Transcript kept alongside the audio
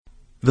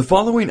The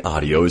following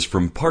audio is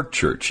from Park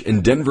Church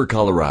in Denver,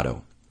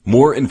 Colorado.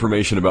 More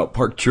information about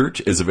Park Church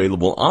is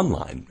available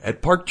online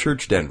at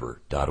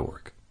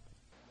parkchurchdenver.org.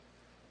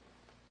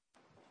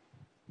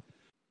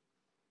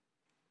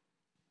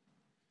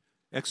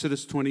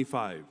 Exodus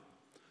 25.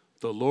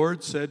 The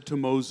Lord said to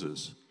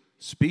Moses,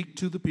 "Speak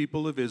to the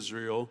people of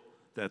Israel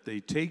that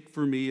they take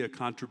for me a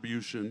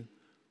contribution.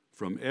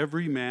 From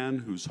every man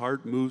whose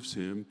heart moves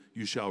him,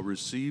 you shall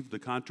receive the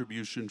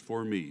contribution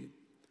for me.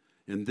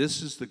 And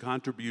this is the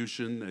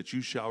contribution that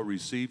you shall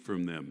receive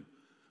from them: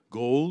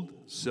 gold,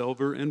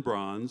 silver, and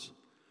bronze,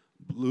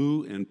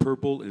 blue and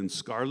purple and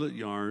scarlet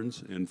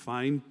yarns, and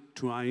fine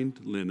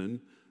twined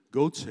linen,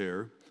 goat's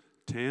hair,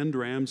 tanned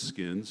ram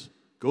skins,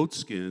 goat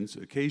skins,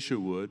 acacia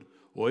wood,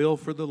 oil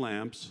for the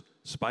lamps,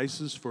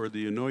 spices for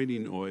the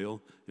anointing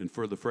oil and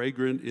for the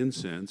fragrant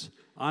incense,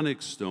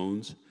 onyx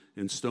stones,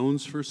 and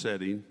stones for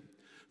setting,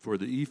 for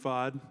the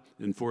ephod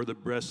and for the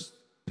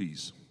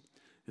breastpiece.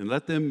 And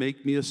let them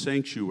make me a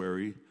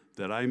sanctuary,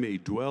 that I may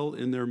dwell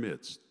in their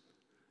midst,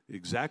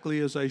 exactly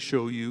as I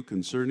show you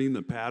concerning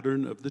the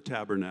pattern of the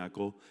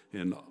tabernacle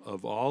and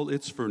of all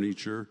its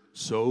furniture,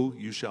 so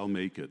you shall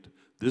make it."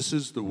 This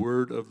is the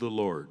word of the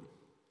Lord.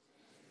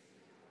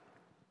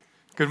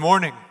 Good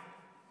morning.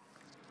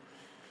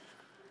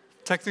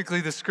 Technically,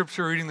 the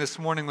scripture reading this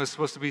morning was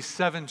supposed to be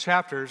 7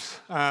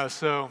 chapters,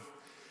 so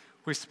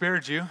we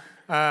spared you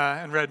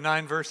and read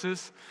 9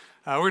 verses.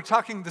 We're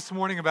talking this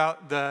morning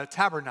about the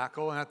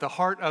tabernacle, and at the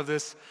heart of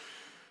this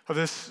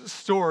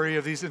story,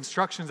 of these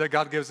instructions that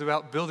God gives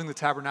about building the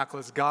tabernacle,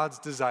 is God's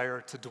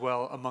desire to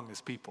dwell among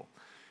his people.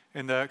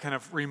 And the kind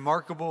of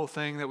remarkable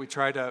thing that we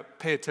try to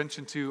pay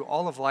attention to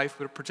all of life,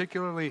 but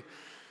particularly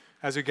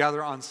as we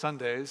gather on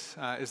Sundays,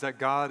 is that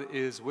God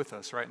is with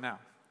us right now.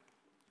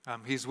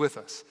 He's with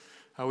us,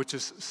 which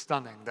is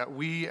stunning. That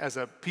we as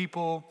a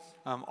people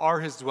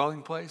are his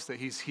dwelling place, that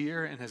he's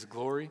here in his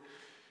glory.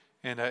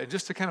 And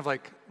just to kind of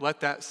like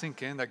let that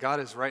sink in, that God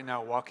is right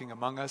now walking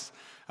among us,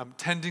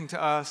 tending to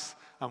us,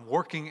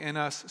 working in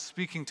us,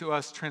 speaking to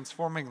us,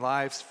 transforming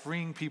lives,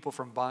 freeing people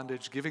from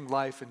bondage, giving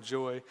life and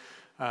joy.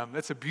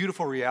 That's a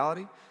beautiful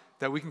reality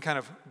that we can kind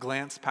of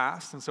glance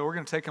past. And so we're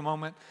going to take a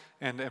moment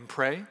and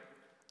pray.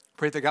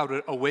 Pray that God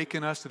would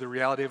awaken us to the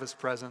reality of his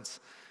presence,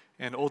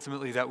 and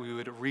ultimately that we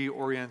would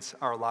reorient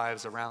our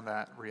lives around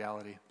that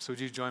reality. So would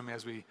you join me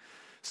as we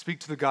speak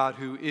to the God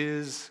who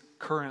is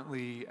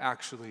currently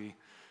actually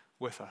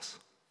with us?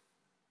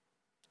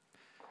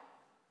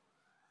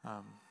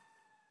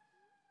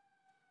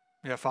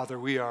 Father,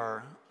 we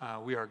are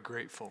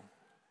grateful.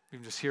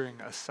 Even just hearing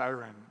a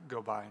siren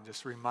go by and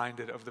just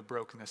reminded of the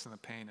brokenness and the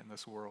pain in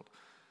this world.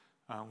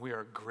 We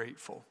are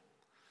grateful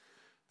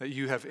that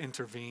you have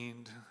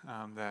intervened,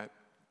 that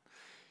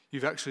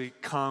you've actually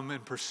come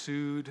and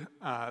pursued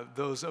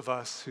those of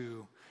us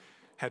who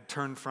had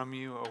turned from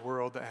you, a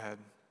world that had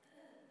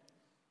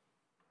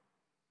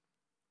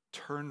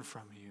turned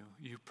from you.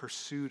 You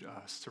pursued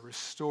us to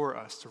restore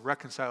us, to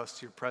reconcile us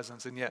to your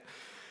presence. And yet,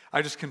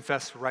 I just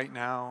confess right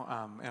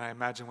now, and I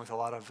imagine with a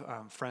lot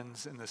of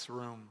friends in this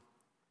room,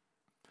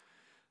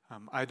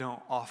 I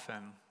don't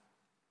often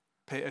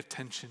pay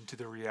attention to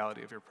the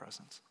reality of your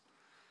presence.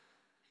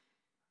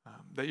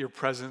 That your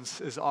presence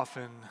is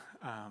often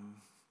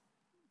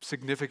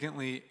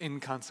significantly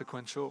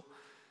inconsequential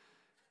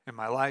in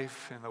my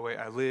life, in the way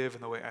I live, in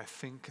the way I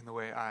think, in the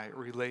way I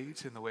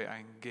relate, in the way I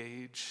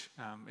engage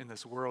in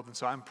this world. And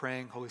so I'm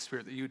praying, Holy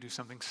Spirit, that you would do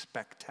something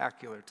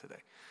spectacular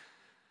today.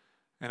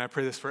 And I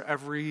pray this for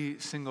every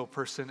single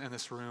person in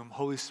this room.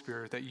 Holy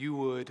Spirit, that you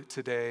would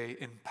today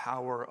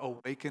empower,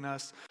 awaken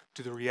us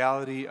to the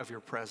reality of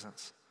your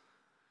presence.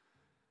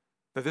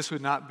 That this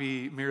would not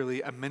be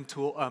merely a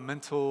mental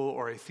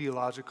or a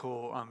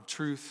theological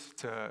truth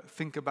to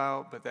think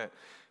about, but that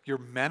your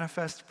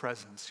manifest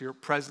presence, your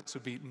presence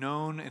would be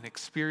known and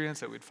experienced,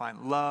 that we'd find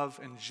love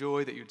and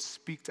joy, that you'd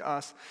speak to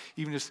us.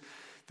 Even just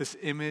this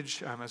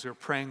image, as we were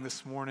praying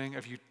this morning,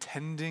 of you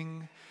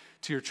tending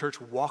to your church,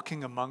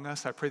 walking among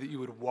us. I pray that you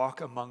would walk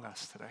among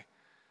us today.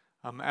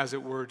 As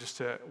it were, just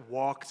to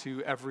walk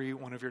to every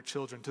one of your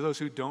children, to those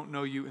who don't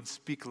know you, and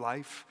speak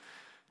life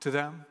to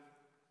them.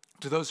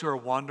 To those who are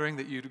wandering,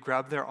 that you'd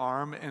grab their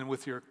arm, and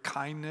with your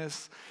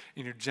kindness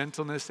and your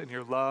gentleness and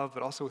your love,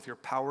 but also with your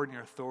power and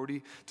your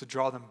authority, to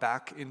draw them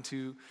back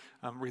into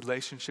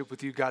relationship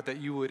with you, God, that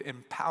you would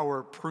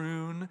empower,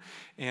 prune,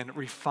 and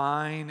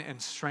refine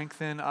and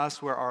strengthen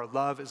us where our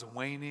love is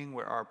waning,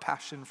 where our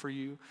passion for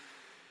you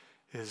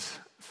is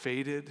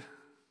faded,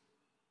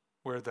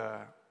 where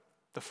the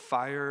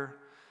fire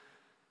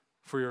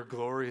for your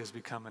glory has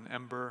become an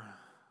ember.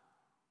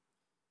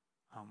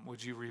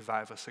 Would you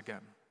revive us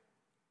again?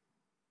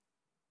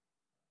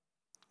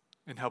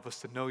 And help us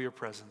to know your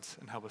presence,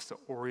 and help us to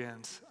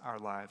orient our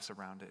lives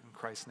around it. In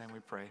Christ's name we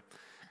pray.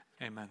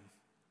 Amen.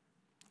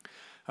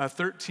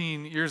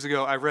 13 years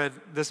ago, I read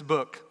this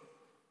book,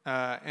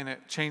 and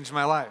it changed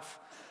my life.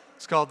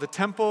 It's called The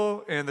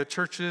Temple and the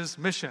Church's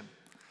Mission.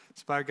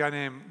 It's by a guy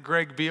named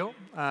Greg Beale.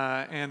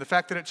 And the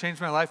fact that it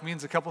changed my life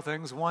means a couple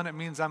things. One, it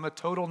means I'm a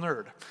total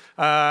nerd.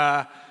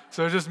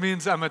 So it just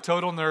means I'm a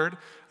total nerd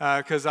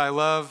because I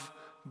love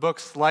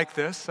books like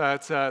this.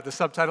 The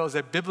subtitle is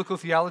A Biblical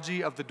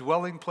Theology of the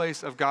Dwelling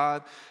Place of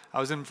God. I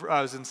was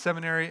in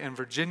seminary in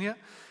Virginia,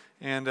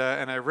 and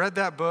I read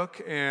that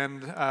book,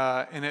 and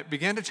it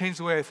began to change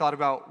the way I thought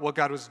about what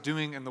God was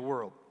doing in the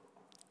world.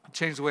 It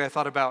changed the way I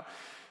thought about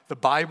the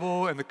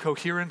Bible and the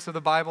coherence of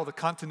the Bible, the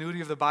continuity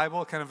of the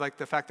Bible, kind of like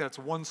the fact that it's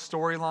one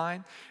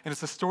storyline. And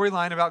it's a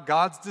storyline about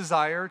God's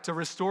desire to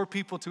restore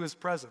people to his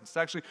presence,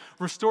 to actually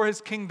restore his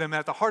kingdom. And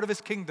at the heart of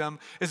his kingdom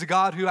is a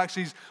God who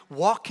actually is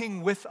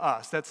walking with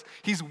us.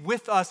 He's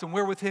with us and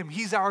we're with him.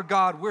 He's our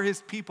God. We're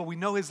his people. We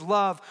know his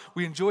love.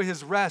 We enjoy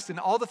his rest. And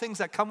all the things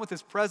that come with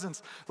his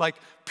presence, like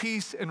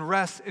peace and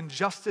rest and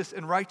justice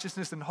and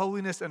righteousness and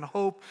holiness and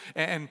hope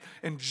and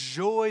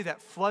joy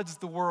that floods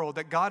the world,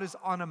 that God is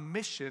on a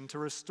mission to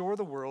restore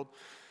the world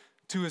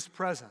to his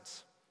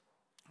presence.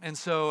 And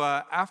so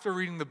after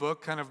reading the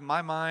book, kind of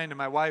my mind and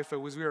my wife,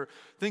 as we were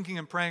thinking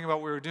and praying about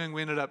what we were doing,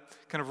 we ended up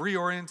kind of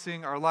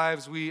reorienting our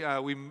lives. We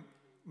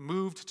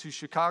moved to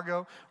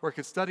Chicago where I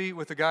could study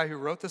with the guy who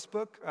wrote this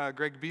book,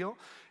 Greg Beale,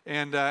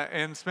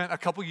 and spent a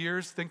couple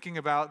years thinking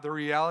about the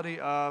reality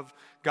of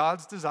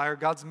God's desire,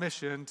 God's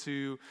mission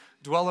to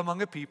dwell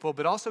among a people,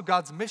 but also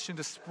God's mission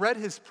to spread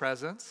his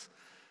presence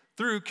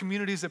through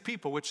communities of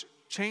people, which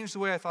changed the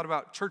way I thought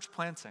about church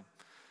planting.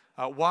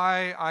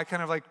 Why I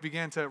kind of like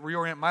began to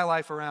reorient my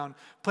life around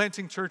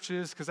planting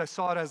churches, because I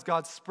saw it as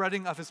God's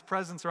spreading of his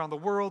presence around the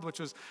world, which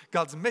was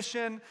God's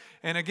mission.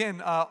 And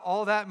again,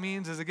 all that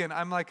means is, again,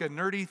 I'm like a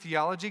nerdy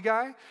theology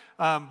guy,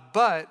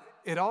 but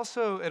it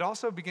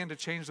also began to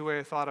change the way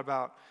I thought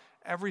about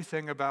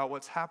everything about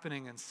what's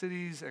happening in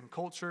cities and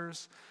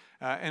cultures.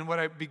 And what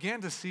I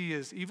began to see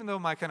is, even though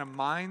my kind of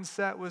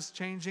mindset was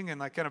changing and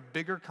like kind of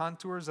bigger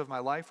contours of my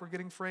life were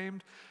getting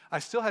framed, I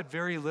still had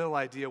very little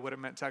idea what it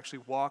meant to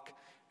actually walk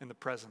in the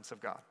presence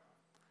of God.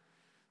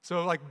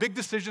 So like big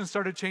decisions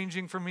started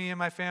changing for me and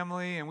my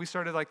family, and we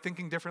started like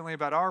thinking differently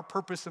about our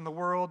purpose in the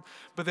world.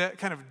 But that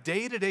kind of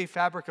day-to-day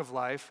fabric of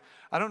life,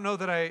 I don't know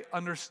that I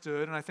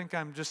understood, and I think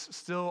I'm just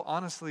still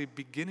honestly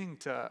beginning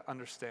to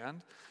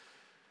understand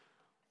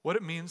what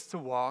it means to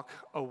walk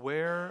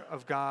aware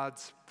of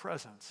God's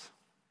presence.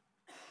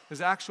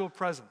 His actual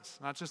presence,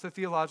 not just a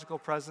theological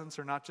presence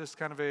or not just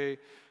kind of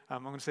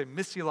I'm going to say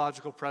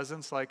missiological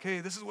presence, like, hey,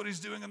 this is what he's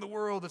doing in the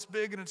world. It's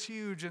big and it's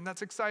huge and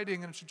that's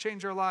exciting and it should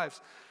change our lives.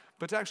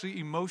 But to actually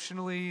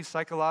emotionally,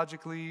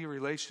 psychologically,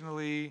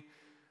 relationally,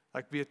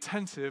 like be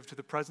attentive to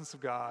the presence of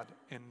God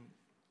in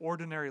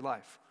ordinary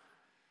life.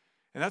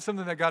 And that's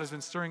something that God has been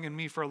stirring in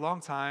me for a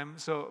long time.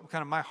 So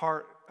kind of my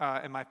heart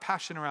and my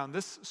passion around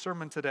this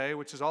sermon today,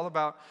 which is all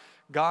about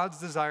God's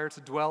desire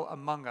to dwell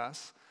among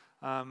us,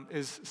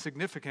 is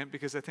significant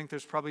because I think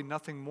there's probably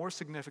nothing more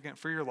significant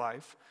for your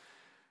life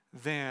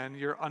than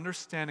your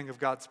understanding of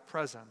God's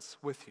presence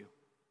with you.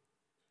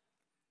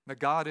 That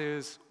God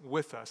is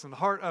with us. And the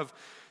heart of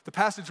the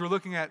passage we're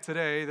looking at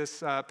today,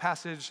 this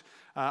passage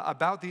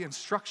about the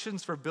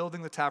instructions for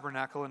building the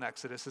tabernacle in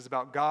Exodus, is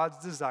about God's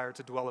desire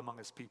to dwell among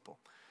his people.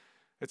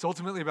 It's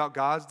ultimately about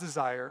God's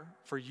desire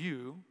for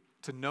you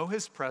to know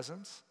his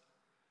presence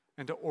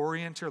and to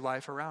orient your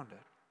life around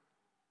it.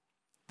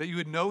 That you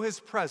would know his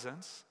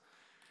presence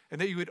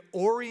and that you would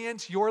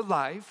orient your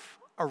life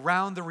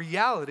around the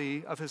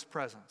reality of his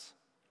presence.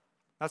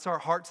 That's our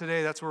heart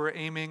today. That's where we're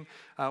aiming.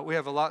 We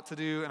have a lot to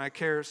do, and I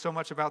care so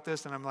much about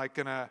this, and I'm like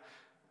going to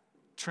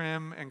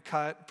trim and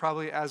cut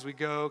probably as we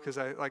go, because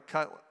I like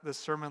cut this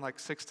sermon like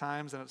 6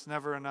 times, and it's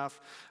never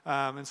enough.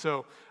 And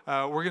so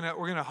we're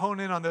gonna hone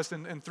in on this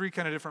in 3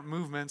 kind of different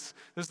movements.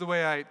 This is the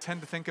way I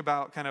tend to think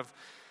about kind of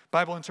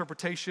Bible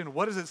interpretation.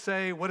 What does it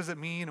say? What does it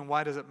mean? And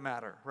why does it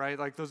matter? Right?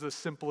 Like those are the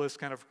simplest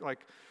kind of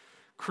like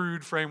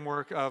crude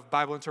framework of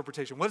Bible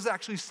interpretation. What is it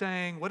actually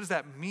saying? What does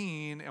that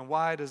mean? And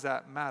why does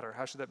that matter?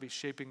 How should that be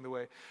shaping the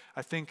way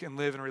I think and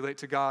live and relate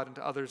to God and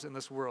to others in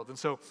this world? And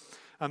so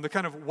the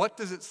kind of what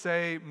does it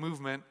say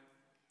movement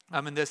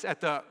in this, at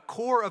the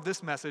core of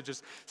this message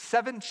is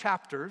 7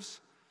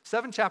 chapters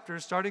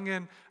starting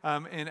in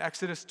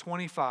Exodus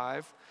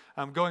 25,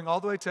 going all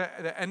the way to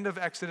the end of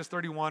Exodus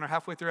 31 or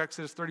halfway through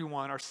Exodus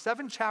 31, are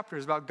 7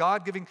 chapters about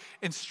God giving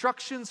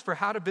instructions for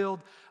how to build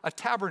a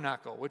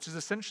tabernacle, which is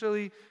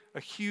essentially a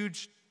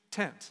huge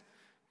tent.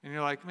 And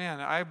you're like, man,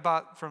 I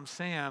bought from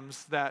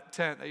Sam's that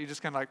tent that you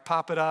just kind of like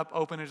pop it up,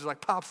 open it, just like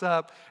pops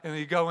up, and then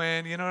you go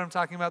in. You know what I'm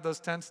talking about,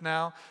 those tents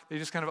now? You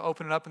just kind of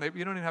open it up, and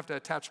you don't even have to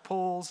attach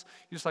poles.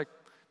 You just like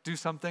do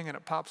something, and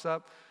it pops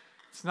up.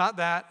 It's not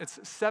that. It's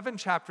 7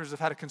 chapters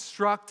of how to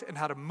construct and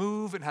how to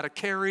move and how to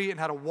carry and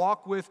how to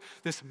walk with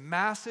this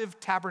massive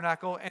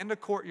tabernacle and a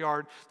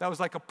courtyard that was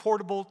like a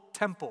portable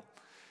temple.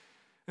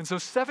 And so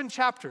 7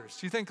 chapters.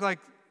 You think like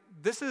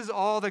this is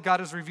all that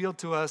God has revealed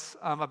to us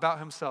about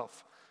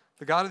himself.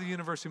 The God of the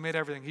universe who made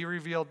everything. He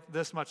revealed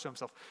this much to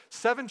himself.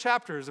 7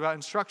 chapters about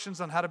instructions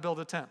on how to build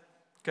a tent.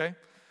 Okay?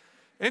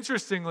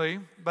 Interestingly,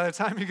 by the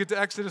time you get to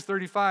Exodus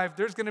 35,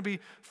 there's going to be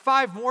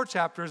 5 more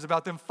chapters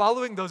about them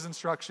following those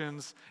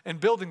instructions and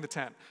building the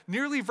tent.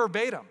 Nearly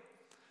verbatim.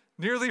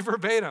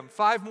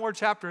 5 more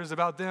chapters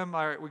about them.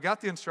 All right, we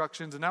got the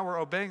instructions, and now we're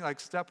obeying like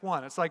step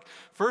 1. It's like,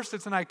 first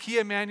it's an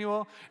IKEA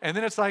manual, and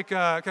then it's like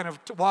kind of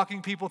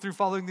walking people through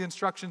following the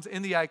instructions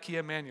in the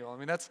IKEA manual. I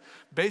mean, that's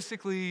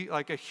basically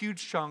like a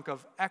huge chunk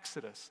of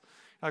Exodus.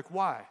 Like,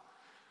 why?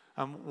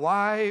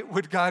 Why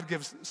would God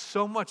give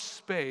so much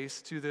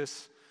space to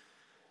this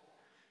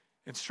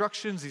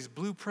instructions, these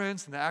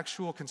blueprints, and the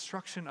actual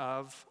construction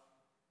of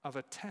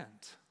a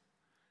tent?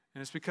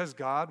 And it's because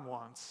God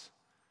wants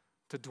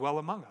to dwell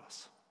among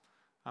us.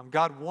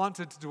 God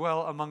wanted to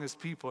dwell among his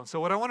people. And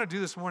so what I want to do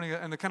this morning,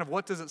 and the kind of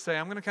what does it say,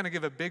 I'm going to kind of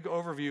give a big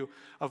overview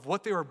of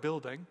what they were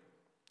building.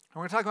 And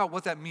we're going to talk about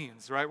what that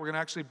means, right? We're going to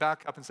actually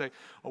back up and say,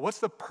 well, what's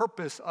the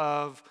purpose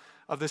of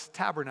this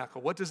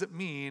tabernacle? What does it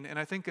mean? And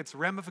I think its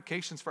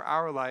ramifications for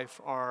our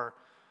life are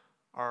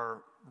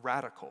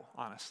radical,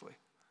 honestly.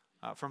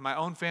 From my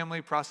own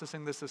family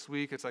processing this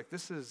week, it's like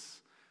this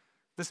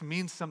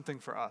means something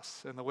for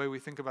us in the way we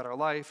think about our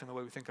life, and the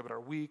way we think about our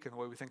week, and the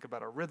way we think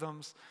about our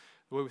rhythms,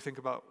 the way we think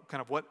about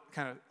kind of what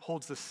kind of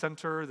holds the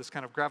center, this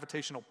kind of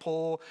gravitational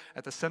pull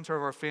at the center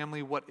of our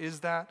family. What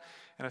is that?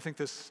 And I think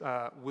this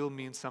will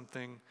mean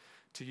something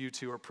to you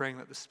too. We're praying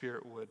that the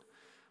Spirit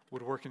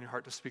would work in your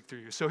heart to speak through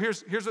you. So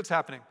here's what's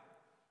happening.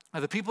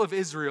 The people of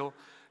Israel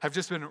have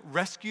just been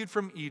rescued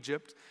from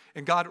Egypt,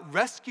 and God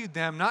rescued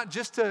them not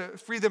just to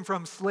free them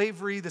from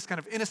slavery, this kind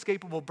of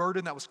inescapable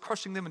burden that was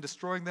crushing them and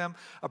destroying them,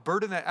 a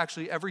burden that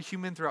actually every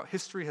human throughout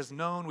history has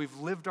known. We've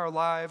lived our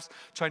lives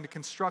trying to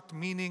construct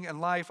meaning and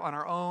life on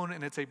our own,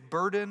 and it's a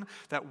burden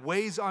that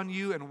weighs on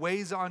you and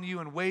weighs on you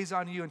and weighs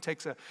on you and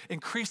takes an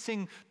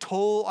increasing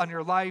toll on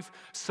your life,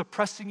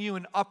 suppressing you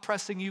and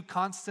oppressing you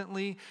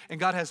constantly. And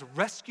God has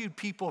rescued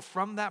people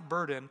from that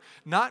burden,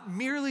 not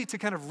merely to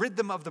kind of rid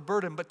them of the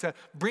burden, but to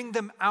bring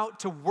them out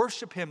to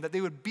worship him, that they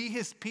would be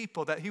his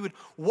people, that he would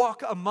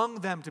walk among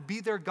them to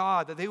be their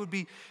God, that they would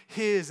be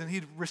his, and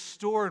he'd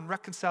restore and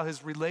reconcile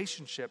his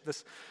relationship,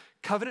 this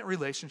covenant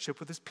relationship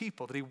with his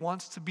people, that he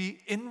wants to be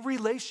in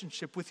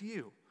relationship with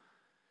you.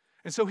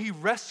 And so he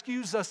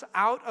rescues us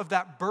out of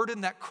that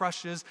burden that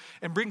crushes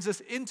and brings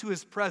us into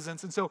his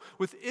presence. And so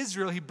with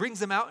Israel, he brings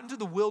them out into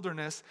the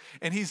wilderness,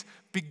 and he's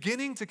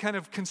beginning to kind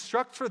of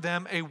construct for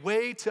them a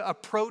way to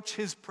approach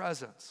his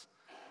presence.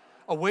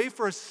 A way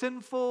for a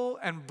sinful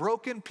and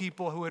broken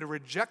people who had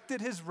rejected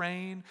his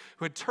reign,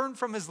 who had turned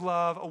from his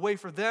love, a way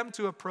for them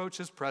to approach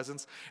his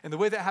presence. And the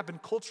way that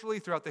happened culturally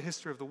throughout the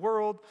history of the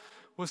world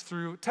was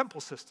through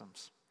temple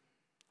systems.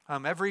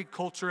 Every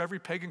culture, every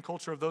pagan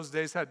culture of those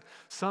days had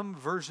some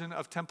version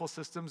of temple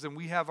systems, and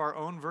we have our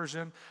own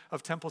version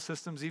of temple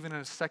systems, even in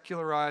a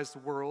secularized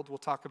world. We'll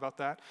talk about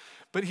that.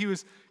 But he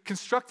was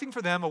constructing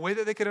for them a way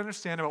that they could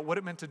understand about what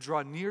it meant to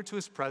draw near to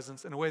his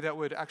presence in a way that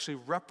would actually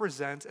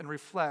represent and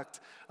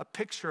reflect a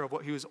picture of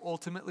what he was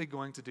ultimately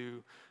going to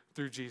do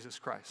through Jesus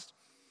Christ.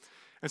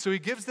 And so he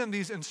gives them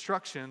these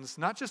instructions,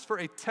 not just for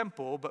a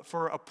temple, but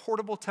for a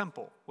portable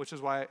temple, which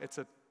is why it's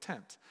a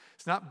tent.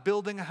 It's not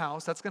building a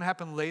house. That's going to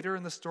happen later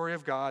in the story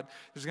of God.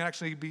 There's going to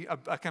actually be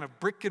a kind of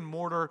brick and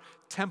mortar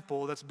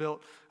temple that's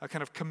built,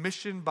 kind of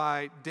commissioned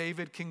by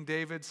David, King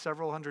David,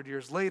 several hundred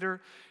years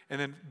later, and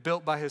then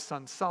built by his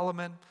son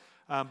Solomon.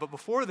 But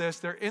before this,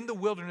 they're in the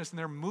wilderness, and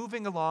they're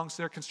moving along,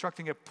 so they're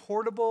constructing a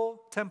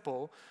portable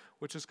temple,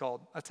 which is called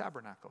a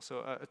tabernacle, so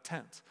a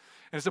tent.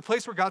 And it's a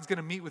place where God's going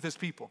to meet with his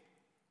people.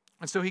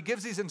 And so he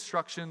gives these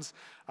instructions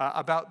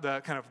about the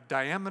kind of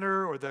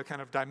diameter or the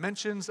kind of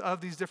dimensions of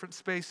these different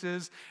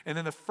spaces, and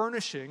then the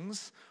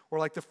furnishings, or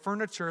like the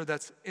furniture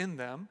that's in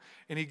them.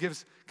 And he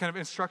gives kind of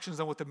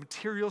instructions on what the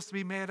materials to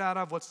be made out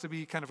of, what's to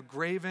be kind of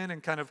graven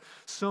and kind of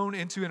sewn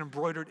into and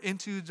embroidered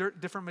into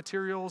different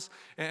materials,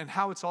 and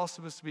how it's all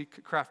supposed to be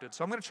crafted.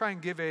 So I'm going to try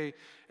and give a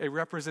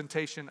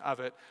representation of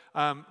it.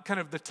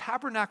 Kind of the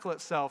tabernacle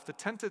itself, the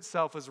tent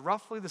itself, is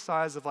roughly the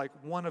size of like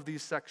one of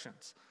these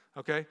sections,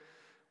 okay?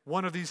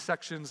 One of these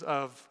sections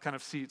of kind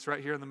of seats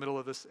right here in the middle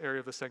of this area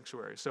of the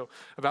sanctuary. So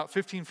about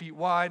 15 feet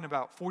wide and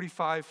about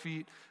 45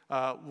 feet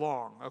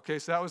long. Okay,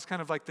 so that was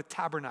kind of like the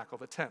tabernacle,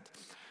 the tent.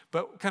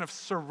 But kind of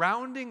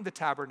surrounding the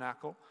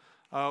tabernacle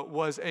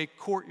was a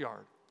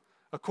courtyard.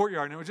 A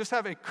courtyard, and it would just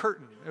have a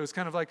curtain. It was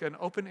kind of like an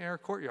open air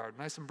courtyard,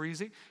 nice and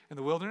breezy in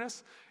the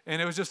wilderness.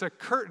 And it was just a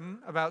curtain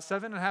about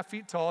 7.5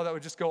 feet tall that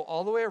would just go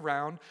all the way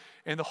around.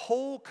 And the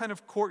whole kind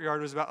of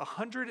courtyard was about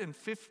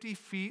 150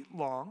 feet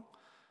long.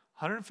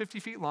 150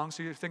 feet long,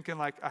 so you're thinking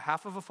like a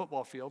half of a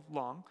football field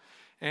long,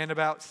 and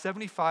about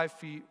 75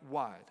 feet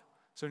wide.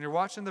 So when you're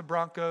watching the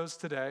Broncos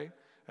today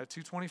at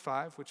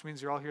 2:25, which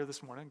means you're all here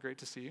this morning, great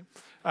to see you.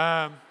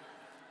 At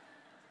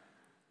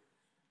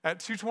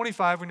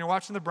 2:25, when you're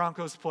watching the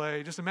Broncos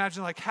play, just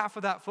imagine like half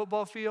of that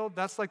football field,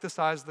 that's like the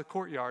size of the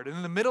courtyard. And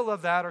in the middle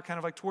of that, or kind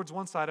of like towards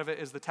one side of it,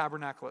 is the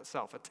tabernacle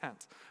itself, a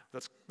tent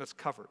that's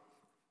covered.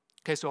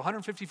 Okay, so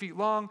 150 feet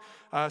long,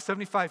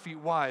 75 feet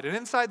wide. And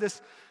inside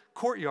this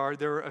courtyard,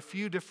 there were a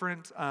few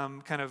different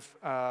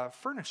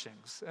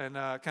furnishings and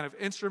kind of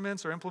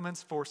instruments or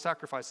implements for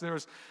sacrifice. There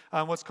was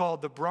what's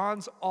called the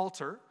bronze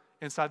altar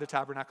inside the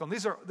tabernacle.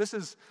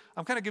 And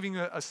I'm kind of giving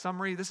you a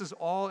summary. This is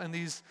all in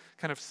these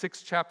kind of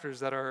 6 chapters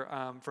that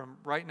are from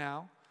right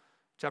now,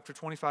 chapter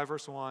 25,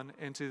 verse 1,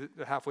 into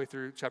the halfway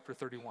through chapter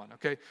 31,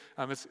 okay?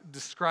 It's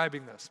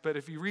describing this. But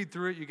if you read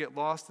through it, you get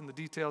lost in the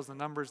details, the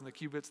numbers, and the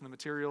cubits, and the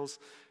materials,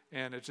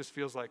 and it just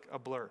feels like a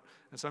blur.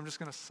 And so I'm just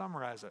going to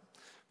summarize it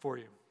for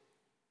you.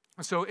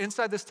 And so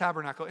inside this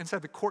tabernacle,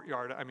 inside the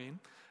courtyard,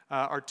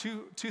 are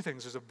two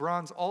things. There's a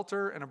bronze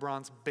altar and a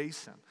bronze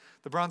basin.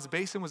 The bronze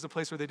basin was the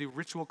place where they do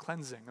ritual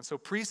cleansing. And so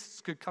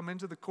priests could come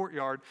into the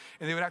courtyard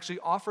and they would actually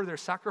offer their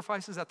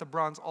sacrifices at the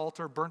bronze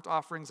altar, burnt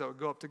offerings that would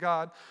go up to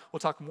God. We'll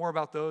talk more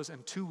about those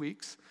in 2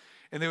 weeks.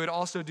 And they would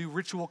also do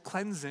ritual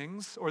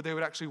cleansings, or they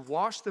would actually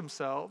wash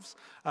themselves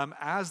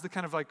as the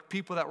kind of like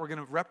people that were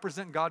going to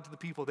represent God to the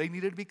people. They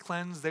needed to be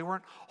cleansed. They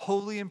weren't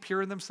holy and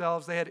pure in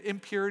themselves. They had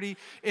impurity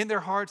in their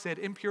hearts. They had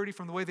impurity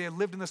from the way they had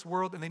lived in this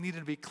world, and they needed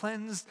to be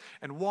cleansed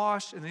and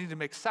washed, and they needed to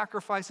make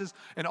sacrifices.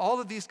 And all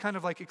of these kind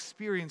of like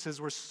experiences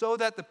were so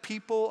that the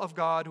people of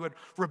God who had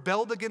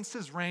rebelled against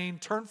his reign,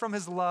 turned from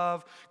his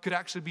love, could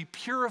actually be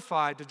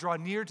purified to draw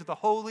near to the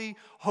holy,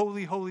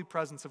 holy, holy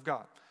presence of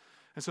God.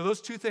 And so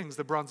those 2 things,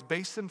 the bronze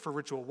basin for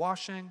ritual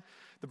washing,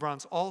 the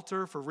bronze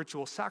altar for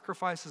ritual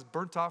sacrifices,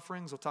 burnt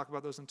offerings, we'll talk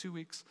about those in 2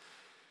 weeks.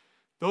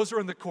 Those are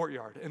in the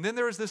courtyard. And then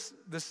there was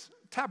this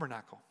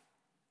tabernacle.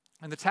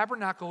 And the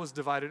tabernacle was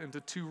divided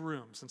into 2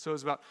 rooms. And so it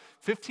was about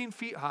 15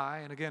 feet high,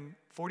 and again,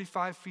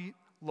 45 feet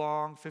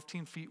long,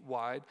 15 feet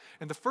wide.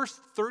 And the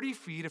first 30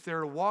 feet, if they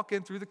were to walk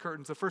in through the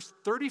curtains, the first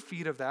 30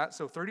 feet of that,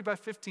 so 30 by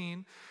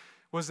 15,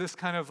 was this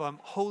kind of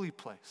holy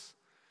place.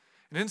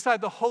 And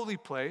inside the holy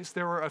place,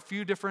 there were a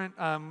few different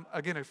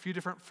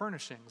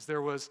furnishings.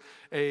 There was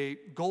a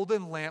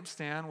golden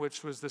lampstand,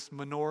 which was this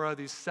menorah,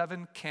 these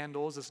 7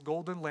 candles, this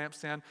golden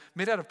lampstand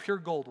made out of pure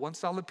gold, one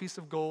solid piece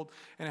of gold,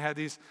 and it had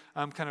these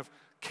kind of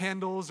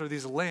candles or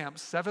these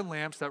lamps, 7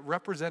 lamps that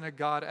represented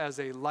God as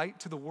a light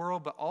to the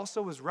world, but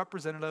also was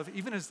representative,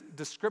 even his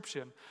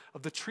description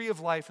of the tree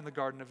of life in the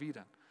Garden of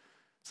Eden.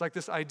 It's like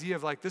this idea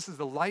of like, this is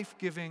the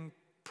life-giving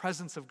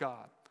presence of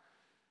God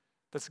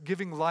that's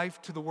giving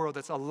life to the world,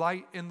 that's a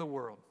light in the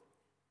world.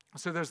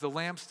 So there's the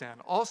lampstand.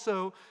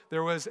 Also,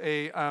 there was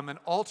an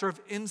altar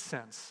of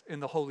incense in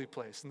the holy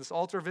place. And this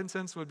altar of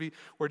incense would be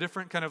where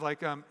different kind of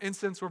like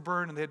incense were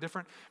burned, and they had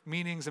different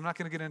meanings. I'm not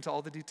going to get into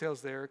all the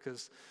details there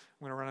because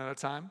I'm going to run out of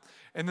time.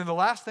 And then the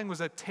last thing was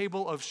a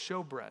table of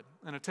showbread.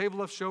 And a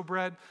table of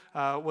showbread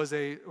was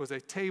a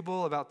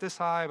table about this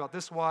high, about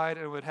this wide,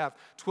 and it would have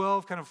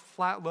 12 kind of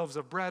flat loaves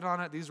of bread on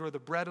it. These were the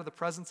bread of the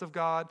presence of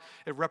God.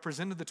 It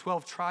represented the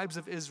 12 tribes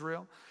of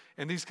Israel.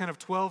 And these kind of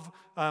 12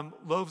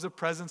 loaves of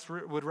presence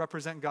would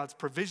represent God's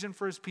provision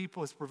for his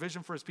people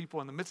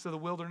in the midst of the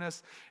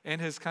wilderness,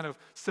 and his kind of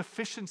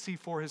sufficiency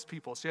for his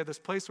people. So you had this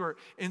place where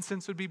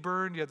incense would be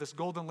burned. You had this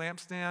golden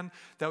lampstand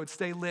that would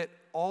stay lit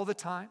all the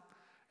time.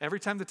 Every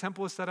time the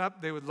temple was set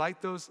up, they would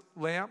light those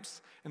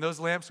lamps, and those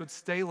lamps would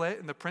stay lit,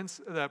 and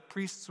the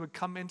priests would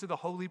come into the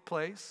holy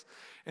place,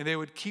 and they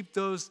would keep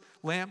those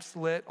lamps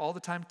lit all the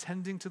time,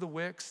 tending to the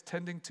wicks,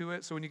 tending to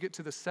it. So when you get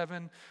to the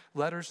 7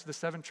 letters to the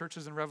 7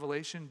 churches in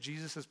Revelation,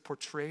 Jesus is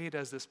portrayed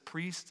as this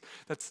priest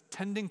that's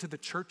tending to the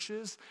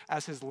churches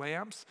as his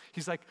lamps.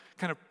 He's like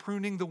kind of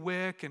pruning the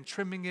wick and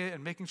trimming it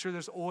and making sure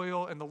there's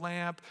oil in the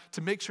lamp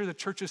to make sure the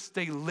churches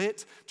stay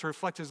lit to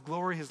reflect his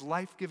glory, his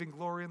life-giving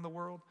glory in the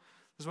world.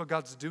 This is what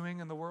God's doing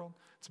in the world.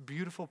 It's a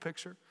beautiful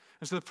picture.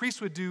 And so the priests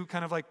would do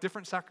kind of like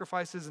different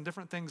sacrifices and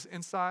different things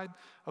inside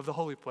of the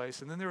holy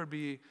place. And then there would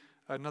be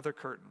another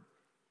curtain.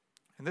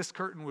 And this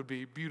curtain would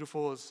be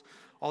beautiful as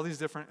all these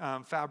different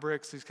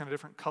fabrics, these kind of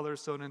different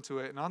colors sewn into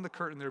it. And on the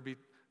curtain, there would be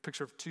a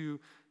picture of 2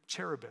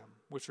 cherubim,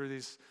 which are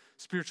these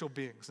spiritual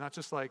beings, not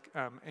just like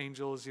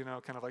angels,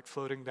 kind of like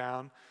floating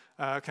down,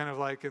 kind of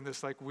like in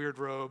this like weird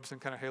robes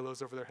and kind of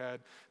halos over their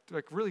head. They're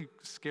like really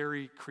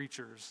scary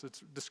creatures.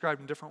 It's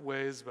described in different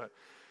ways, but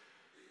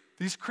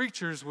these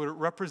creatures were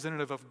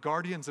representative of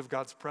guardians of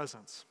God's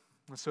presence.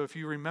 And so if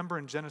you remember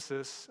in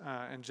Genesis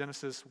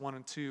 1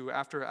 and 2,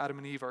 after Adam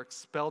and Eve are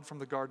expelled from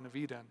the Garden of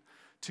Eden,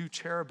 2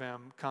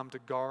 cherubim come to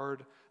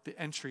guard the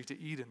entry to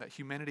Eden, that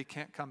humanity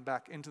can't come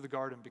back into the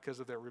garden because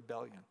of their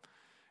rebellion.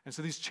 And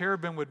so these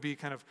cherubim would be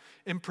kind of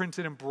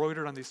imprinted,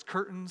 embroidered on these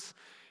curtains.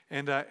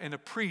 And a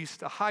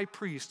high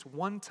priest,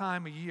 one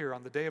time a year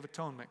on the Day of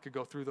Atonement could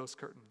go through those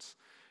curtains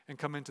and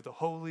come into the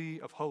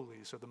Holy of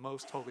Holies, or the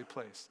most holy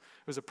place.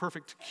 It was a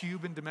perfect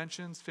cube in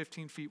dimensions,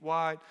 15 feet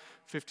wide,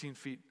 15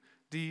 feet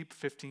deep,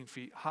 15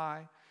 feet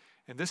high.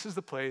 And this is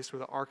the place where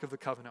the Ark of the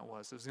Covenant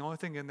was. It was the only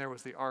thing in there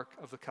was the Ark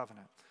of the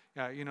Covenant.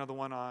 The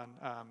one on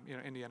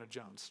Indiana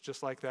Jones,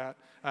 just like that.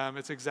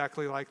 It's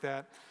exactly like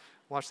that.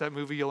 Watch that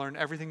movie. You'll learn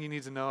everything you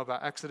need to know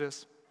about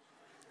Exodus.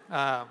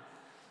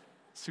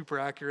 Super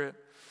accurate.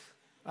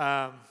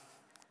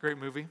 Great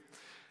movie.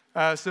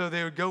 So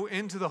they would go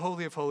into the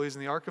Holy of Holies,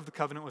 and the Ark of the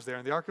Covenant was there.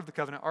 And the Ark of the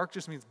Covenant, Ark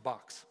just means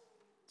box.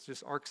 It's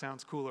just Ark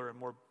sounds cooler and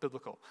more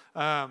biblical.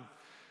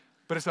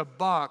 But it's a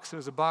box. It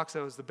was a box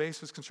that the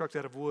base was constructed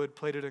out of wood,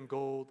 plated in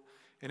gold.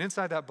 And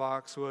inside that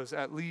box was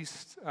at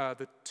least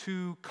the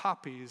 2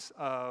 copies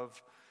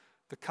of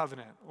the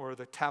covenant, or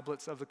the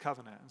tablets of the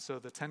covenant. And so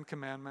the 10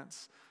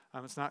 commandments,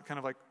 it's not kind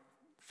of like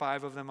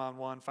 5 of them on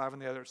one, 5 on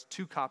the other. It's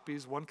 2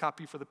 copies, 1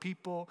 copy for the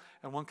people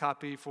and 1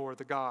 copy for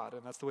the God.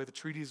 And that's the way the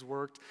treaties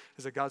worked,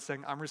 is that God's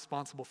saying, I'm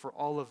responsible for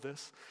all of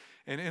this.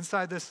 And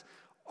inside this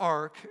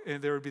ark,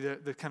 and there would be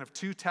the kind of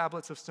 2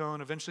 tablets of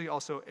stone. Eventually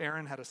also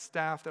Aaron had a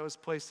staff that was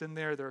placed in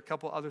there. There were a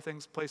couple other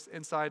things placed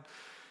inside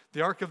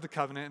the Ark of the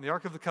Covenant. And the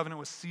Ark of the Covenant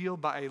was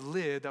sealed by a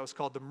lid that was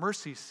called the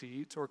mercy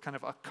seat, or kind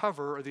of a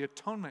cover, or the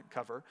atonement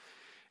cover.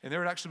 And there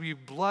would actually be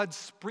blood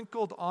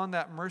sprinkled on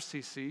that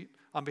mercy seat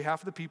on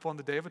behalf of the people on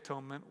the Day of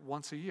Atonement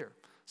once a year.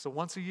 So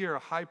once a year, a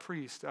high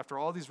priest, after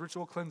all these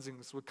ritual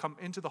cleansings, would come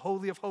into the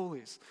Holy of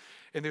Holies,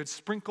 and they would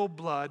sprinkle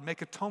blood,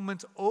 make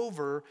atonement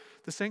over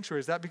the sanctuary.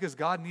 Is that because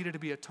God needed to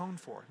be atoned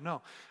for?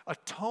 No.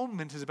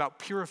 Atonement is about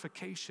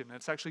purification.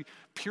 It's actually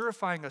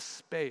purifying a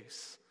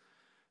space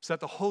so that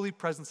the holy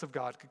presence of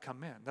God could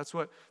come in. That's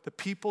what the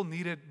people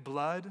needed,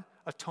 blood,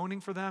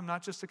 atoning for them,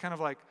 not just to kind of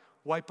like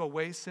wipe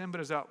away sin, but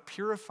it was about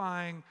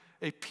purifying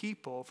a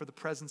people for the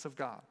presence of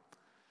God.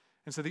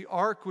 And so the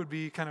ark would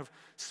be kind of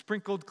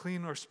sprinkled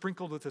clean, or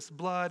sprinkled with this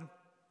blood.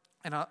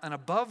 And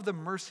above the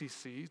mercy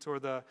seat, or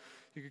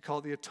you could call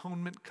it the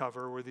atonement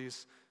cover, were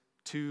these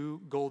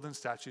 2 golden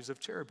statues of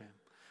cherubim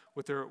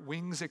with their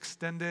wings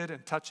extended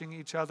and touching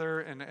each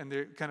other, and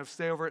they kind of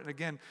stay over it. And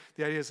again,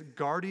 the idea is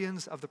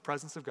guardians of the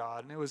presence of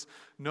God. And it was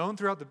known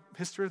throughout the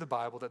history of the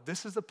Bible that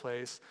this is the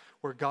place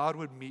where God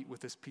would meet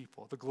with his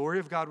people. The glory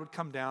of God would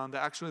come down.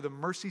 Actually, the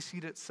mercy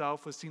seat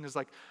itself was seen as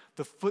like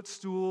the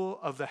footstool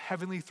of the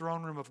heavenly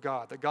throne room of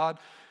God, that God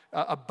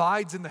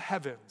abides in the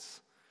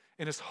heavens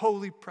in his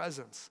holy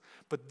presence.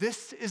 But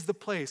this is the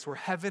place where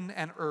heaven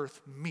and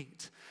earth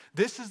meet.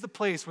 This is the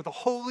place where the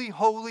holy,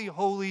 holy,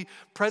 holy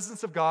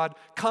presence of God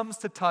comes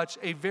to touch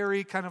a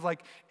very kind of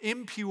like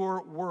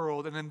impure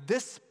world. And in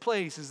this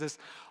place is this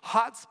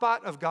hot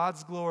spot of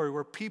God's glory,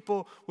 where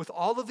people with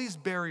all of these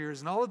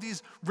barriers and all of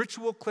these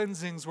ritual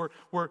cleansings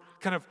were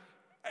kind of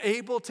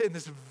able to, in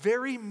this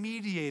very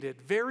mediated,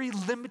 very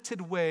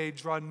limited way,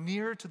 draw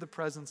near to the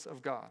presence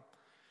of God.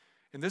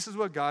 And this is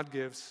what God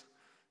gives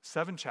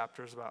 7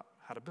 chapters about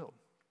how to build.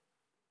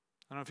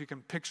 I don't know if you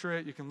can picture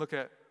it. You can look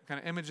at kind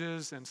of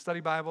images and study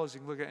Bibles.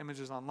 You can look at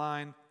images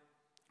online.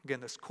 Again,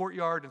 this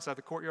courtyard, inside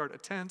the courtyard, a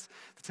tent.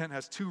 The tent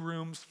has 2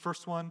 rooms.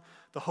 First one,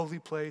 the holy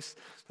place.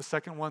 The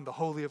second one, the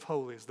Holy of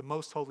Holies, the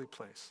most holy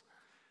place.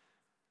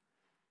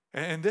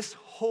 And this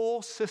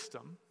whole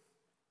system,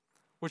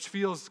 which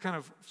feels kind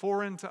of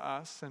foreign to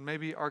us and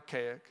maybe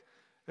archaic,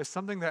 is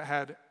something that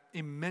had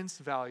immense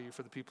value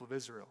for the people of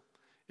Israel.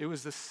 It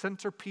was the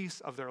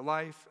centerpiece of their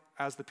life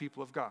as the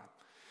people of God.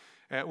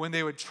 When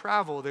they would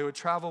travel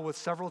with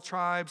several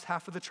tribes,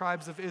 half of the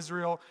tribes of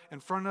Israel, in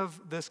front of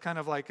this kind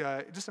of like,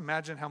 just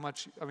imagine how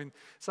much,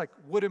 it's like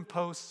wooden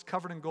posts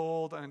covered in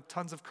gold and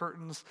tons of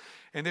curtains.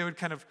 And they would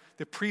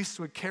the priests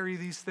would carry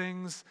these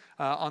things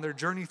on their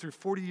journey through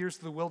 40 years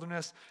through the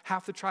wilderness,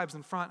 half the tribes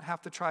in front,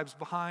 half the tribes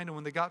behind. And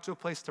when they got to a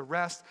place to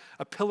rest,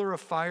 a pillar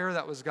of fire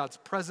that was God's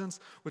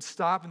presence would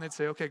stop, and they'd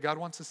say, okay, God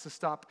wants us to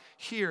stop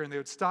here. And they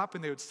would stop,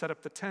 and they would set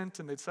up the tent,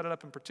 and they'd set it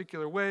up in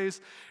particular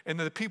ways. And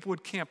then the people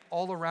would camp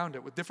all around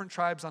it, with different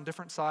tribes on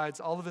different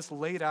sides, all of this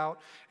laid out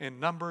in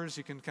numbers.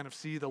 You can kind of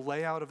see the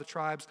layout of the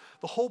tribes.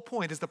 The whole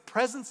point is the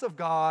presence of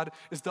God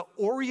is the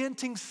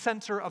orienting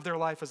center of their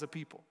life as a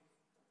people.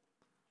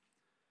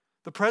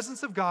 The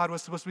presence of God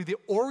was supposed to be the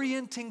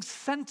orienting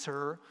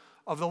center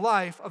of the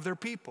life of their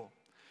people.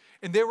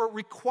 And they were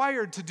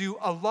required to do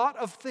a lot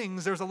of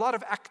things. There's a lot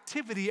of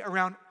activity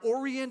around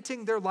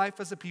orienting their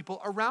life as a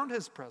people around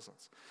his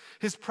presence.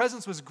 His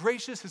presence was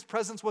gracious. His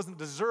presence wasn't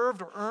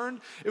deserved or earned.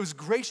 It was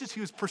gracious.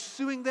 He was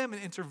pursuing them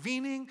and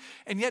intervening.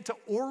 And yet to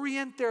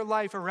orient their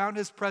life around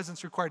his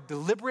presence required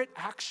deliberate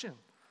action,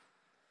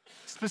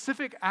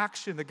 specific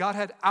action that God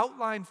had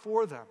outlined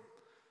for them.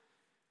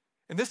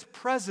 And this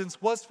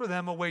presence was for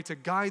them a way to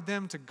guide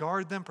them, to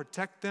guard them,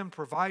 protect them,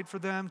 provide for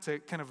them, to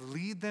kind of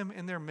lead them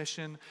in their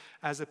mission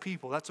as a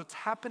people. That's what's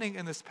happening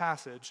in this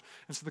passage.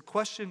 And so the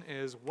question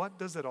is, what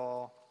does it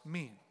all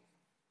mean?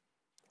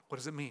 What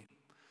does it mean?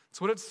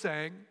 That's what it's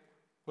saying.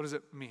 What does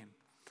it mean?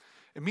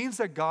 It means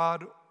that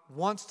God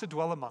wants to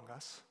dwell among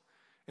us,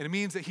 and it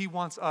means that he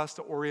wants us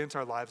to orient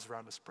our lives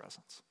around his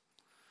presence.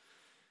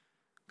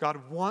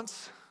 God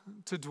wants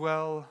to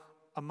dwell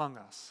among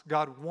us.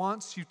 God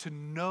wants you to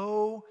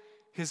know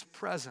his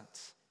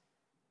presence.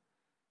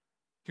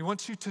 He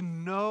wants you to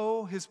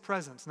know his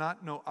presence,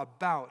 not know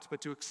about,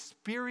 but to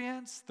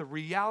experience the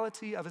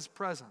reality of his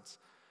presence,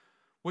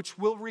 which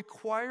will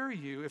require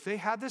you, if they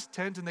had this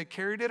tent and they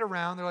carried it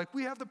around, they're like,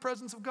 we have the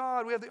presence of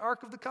God, we have the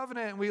Ark of the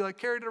Covenant, and we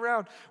carried it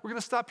around. We're going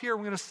to stop here,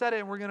 we're going to set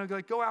it, and we're going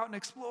to go out and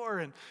explore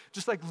and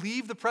just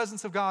leave the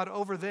presence of God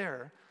over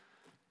there.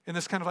 in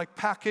this kind of like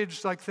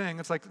packaged like thing.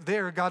 It's like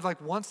there, God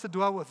like wants to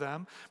dwell with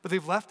them, but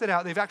they've left it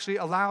out. They've actually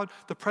allowed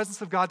the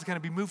presence of God to kind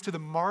of be moved to the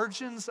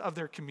margins of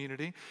their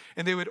community,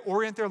 and they would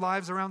orient their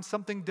lives around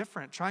something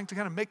different, trying to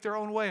kind of make their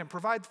own way and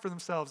provide for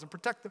themselves and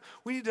protect them.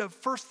 We need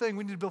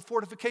to build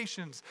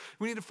fortifications.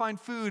 We need to find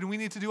food, and we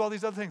need to do all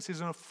these other things. He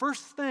says, no,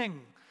 first thing,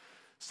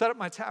 set up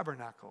my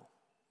tabernacle.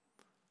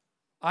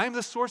 I am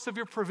the source of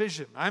your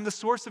provision. I am the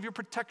source of your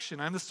protection.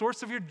 I am the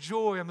source of your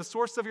joy. I'm the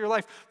source of your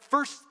life.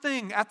 First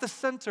thing at the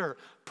center,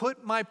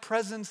 put my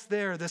presence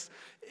there, this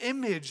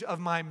image of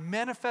my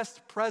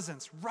manifest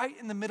presence right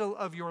in the middle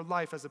of your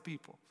life as a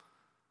people.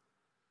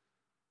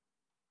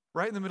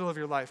 Right in the middle of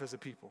your life as a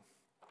people.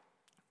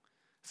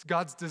 It's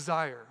God's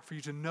desire for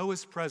you to know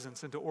his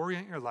presence and to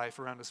orient your life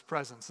around his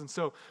presence. And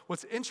so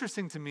what's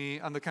interesting to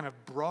me on the kind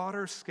of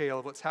broader scale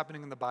of what's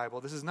happening in the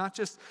Bible, this is not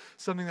just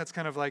something that's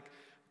kind of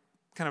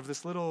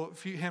this little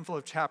handful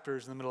of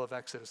chapters in the middle of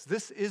Exodus.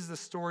 This is the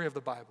story of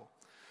the Bible.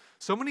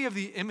 So many of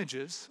the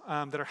images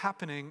that are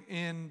happening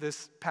in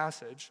this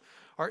passage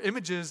are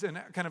images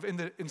and kind of in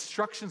the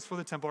instructions for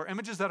the temple are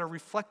images that are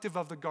reflective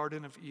of the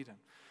Garden of Eden.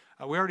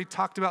 We already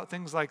talked about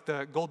things like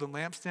the golden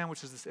lampstand,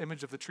 which is this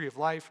image of the tree of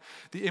life.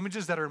 The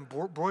images that are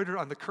embroidered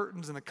on the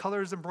curtains and the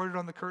colors embroidered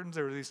on the curtains.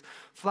 There were these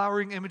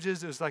flowering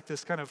images. It was like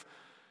this kind of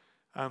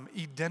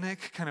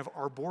Edenic kind of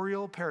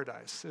arboreal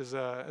paradise is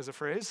a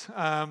phrase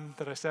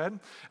that I said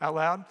out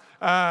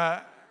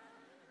loud.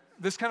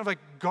 This kind of like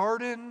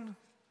garden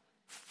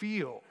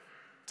feel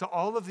to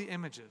all of the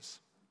images.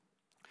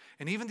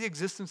 And even the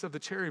existence of the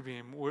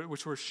cherubim,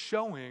 which were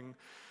showing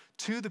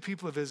to the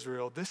people of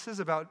Israel, this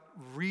is about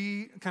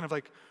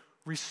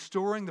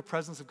restoring the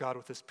presence of God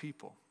with his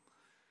people.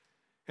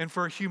 And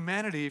for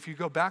humanity, if you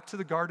go back to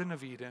the Garden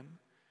of Eden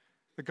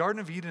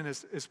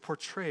is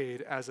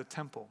portrayed as a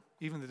temple.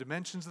 Even the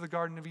dimensions of the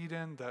Garden of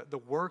Eden, the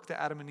work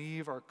that Adam and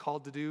Eve are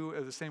called to do,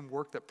 are the same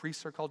work that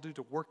priests are called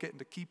to work it and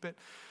to keep it,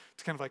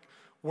 to kind of like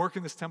work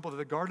in this temple. That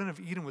the Garden of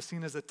Eden was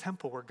seen as a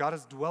temple where God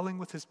is dwelling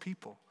with his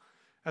people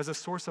as a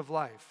source of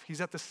life. He's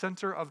at the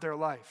center of their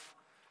life,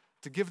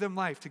 to give them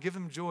life, to give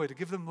them joy, to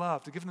give them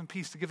love, to give them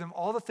peace, to give them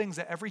all the things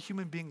that every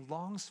human being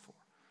longs for.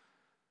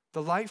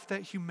 The life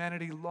that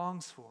humanity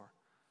longs for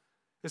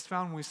is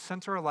found when we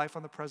center our life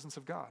on the presence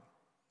of God.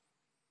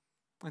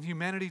 And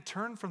humanity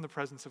turned from the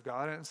presence of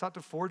God and sought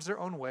to forge their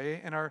own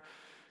way and are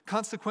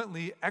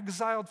consequently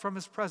exiled from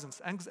his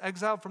presence,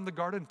 exiled from the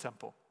garden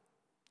temple.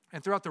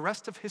 And throughout the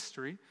rest of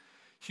history,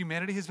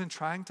 humanity has been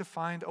trying to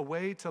find a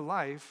way to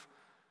life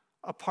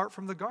apart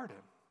from the garden,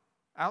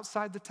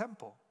 outside the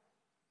temple.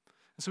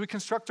 And so we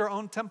construct our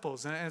own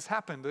temples, and it's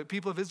happened. The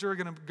people of Israel are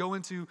going to go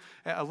into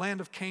a land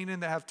of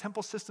Canaan that have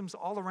temple systems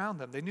all around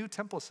them. They knew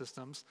temple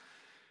systems.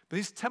 But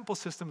these temple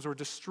systems were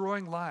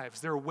destroying lives.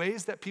 There are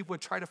ways that people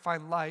would try to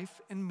find life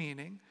and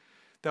meaning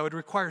that would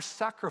require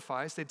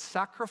sacrifice. They'd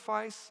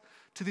sacrifice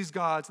to these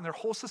gods, and their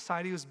whole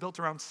society was built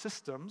around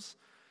systems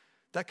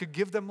that could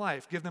give them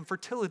life, give them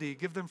fertility,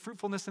 give them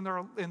fruitfulness in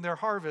their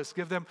harvest,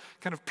 give them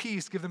kind of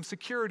peace, give them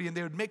security. And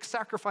they would make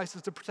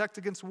sacrifices to protect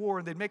against war,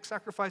 and they'd make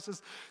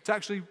sacrifices to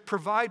actually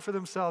provide for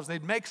themselves.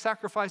 They'd make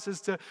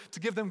sacrifices to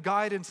give them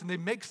guidance, and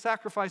they'd make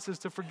sacrifices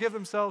to forgive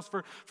themselves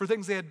for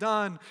things they had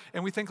done.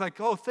 And we think like,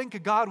 oh,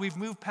 thank God we've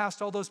moved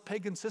past all those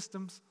pagan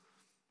systems.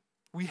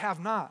 We have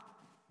not.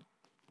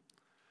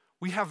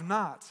 We have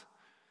not.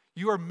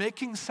 You are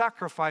making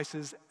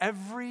sacrifices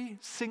every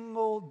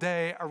single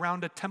day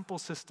around a temple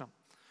system.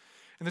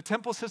 And the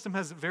temple system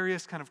has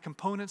various kind of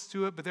components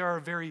to it, but there are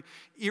very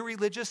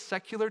irreligious,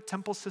 secular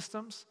temple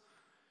systems.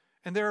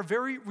 And there are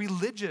very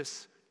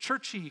religious,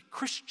 churchy,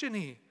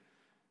 Christian-y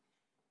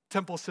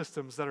temple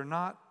systems that are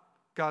not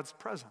God's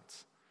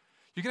presence.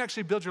 You can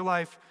actually build your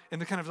life in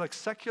the kind of like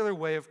secular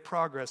way of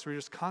progress where you're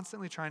just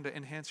constantly trying to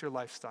enhance your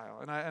lifestyle.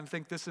 And I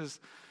think this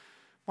is,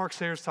 Mark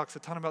Sayers talks a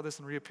ton about this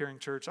in Reappearing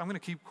Church. I'm going to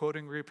keep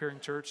quoting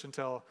Reappearing Church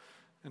until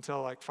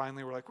like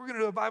finally we're going to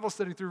do a Bible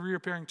study through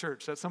Reappearing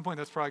Church. At some point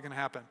that's probably going to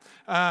happen.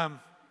 But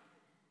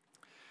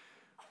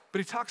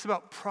he talks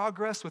about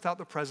progress without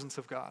the presence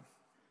of God.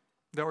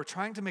 That we're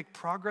trying to make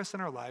progress in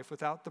our life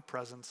without the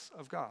presence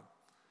of God.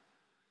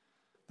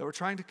 That we're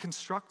trying to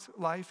construct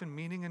life and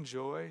meaning and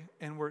joy,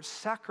 and we're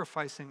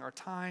sacrificing our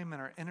time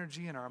and our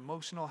energy and our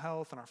emotional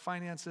health and our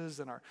finances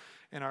and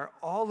our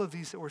all of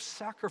these. We're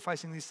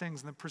sacrificing these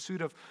things in the pursuit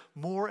of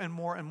more and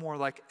more and more,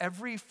 like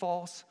every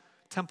false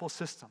temple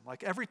system,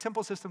 like every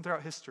temple system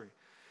throughout history.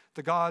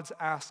 The gods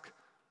ask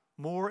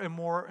more and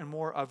more and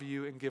more of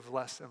you and give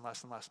less and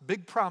less and less.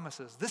 Big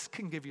promises. This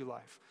can give you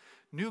life.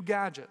 New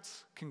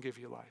gadgets can give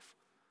you life.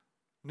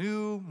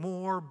 New,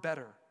 more,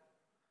 better,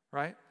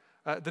 right?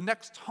 The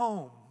next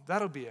home,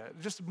 that'll be it.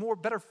 Just more,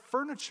 better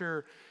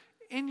furniture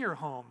in your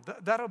home,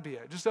 that'll be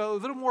it. Just a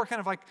little more kind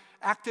of like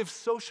active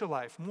social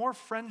life, more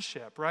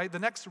friendship, right? The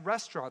next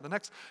restaurant, the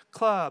next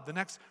club, the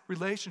next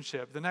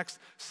relationship, the next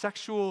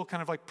sexual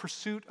kind of like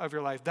pursuit of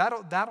your life,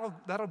 that'll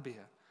be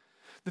it.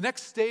 The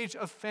next stage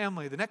of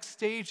family, the next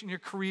stage in your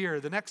career,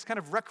 the next kind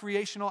of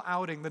recreational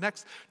outing, the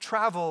next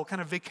travel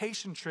kind of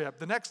vacation trip,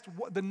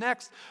 the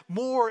next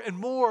more and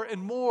more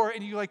and more,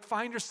 and you like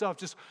find yourself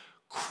just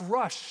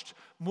crushed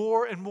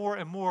more and more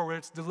and more, where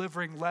it's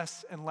delivering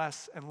less and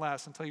less and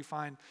less until you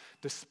find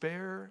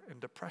despair and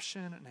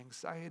depression and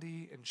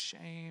anxiety and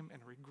shame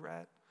and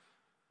regret.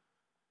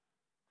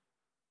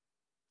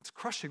 It's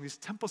crushing. These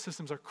temple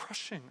systems are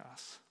crushing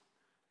us.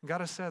 And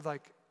God has said,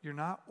 like, you're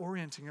not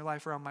orienting your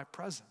life around my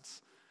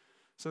presence.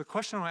 So the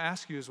question I want to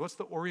ask you is, what's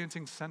the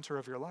orienting center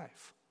of your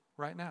life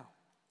right now?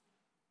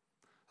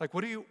 Like,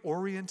 what are you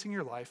orienting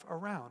your life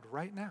around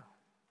right now?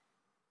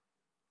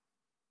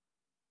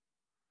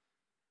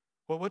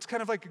 Well, what's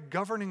kind of like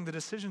governing the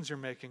decisions you're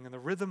making and the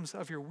rhythms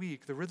of your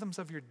week, the rhythms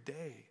of your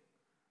day?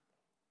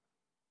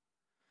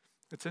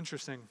 It's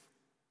interesting.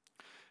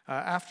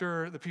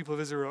 After the people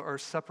of Israel are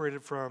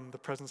separated from the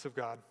presence of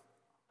God,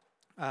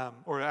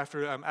 or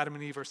after Adam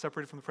and Eve are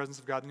separated from the presence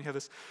of God, and you have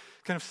this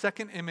kind of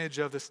second image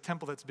of this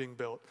temple that's being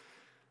built.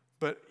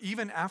 But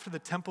even after the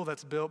temple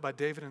that's built by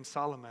David and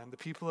Solomon, the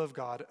people of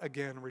God,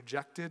 again,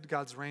 rejected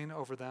God's reign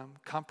over them,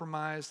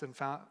 compromised and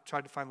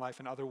tried to find life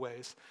in other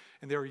ways,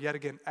 and they were yet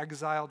again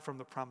exiled from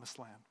the promised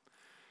land.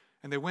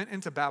 And they went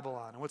into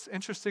Babylon. And what's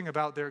interesting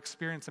about their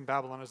experience in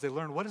Babylon is they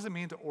learned, what does it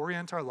mean to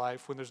orient our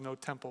life when there's no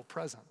temple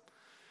present?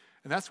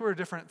 And that's where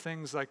different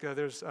things, like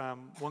there's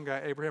one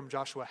guy, Abraham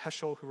Joshua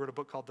Heschel, who wrote a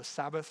book called The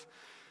Sabbath,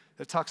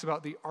 that talks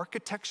about the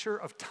architecture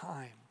of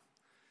time.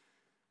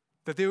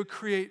 That they would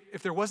create,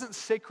 if there wasn't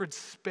sacred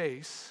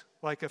space,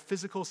 like a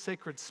physical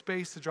sacred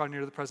space to draw near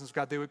to the presence of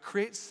God, they would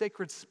create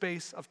sacred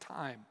space of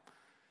time.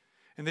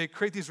 And they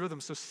create these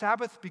rhythms. So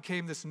Sabbath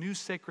became this new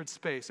sacred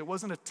space. It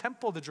wasn't a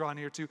temple to draw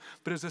near to,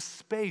 but it was a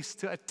space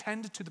to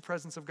attend to the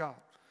presence of God.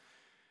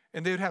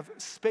 And they would have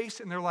space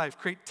in their life,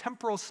 create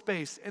temporal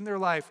space in their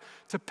life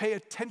to pay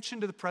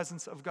attention to the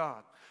presence of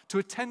God, to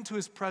attend to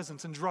his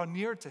presence and draw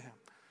near to him.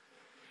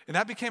 And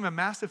that became a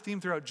massive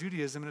theme throughout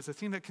Judaism, and it's a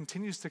theme that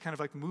continues to kind of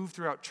like move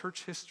throughout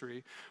church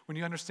history when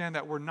you understand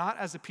that we're not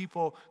as a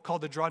people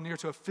called to draw near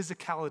to a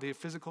physicality, a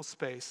physical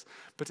space,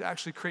 but to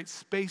actually create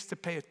space to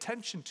pay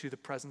attention to the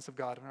presence of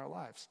God in our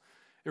lives.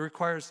 It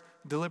requires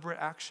deliberate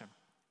action.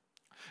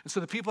 And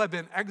so the people had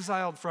been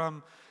exiled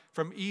from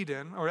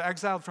Eden, or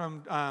exiled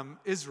from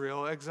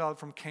Israel, exiled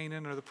from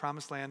Canaan or the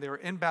Promised Land. They were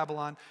in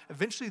Babylon.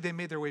 Eventually, they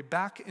made their way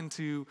back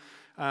into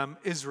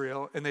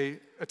Israel, and they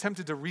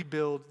attempted to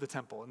rebuild the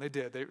temple, and they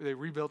did. They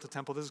rebuilt the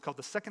temple. This is called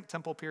the Second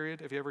Temple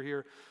period. If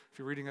you're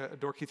reading a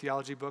Dorky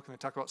theology book, and they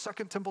talk about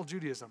Second Temple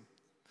Judaism,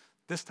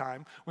 this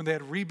time, when they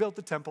had rebuilt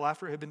the temple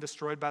after it had been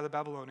destroyed by the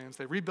Babylonians,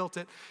 they rebuilt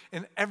it,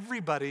 and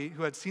everybody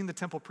who had seen the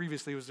temple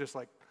previously was just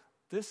like,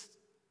 this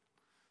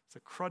is a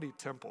cruddy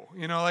temple.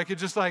 You know, like it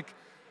just like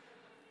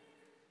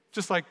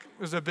it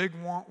was a big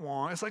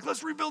wah-wah. It's like,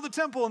 let's rebuild the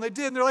temple. And they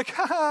did. And they're like,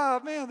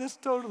 man, this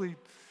totally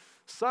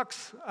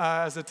sucks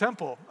as a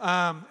temple.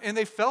 And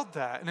they felt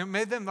that. And it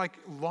made them like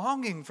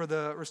longing for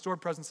the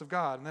restored presence of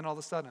God. And then all of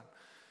a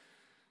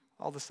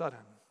sudden,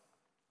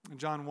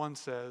 John 1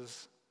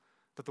 says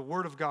that the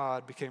word of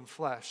God became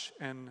flesh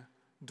and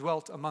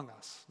dwelt among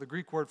us. The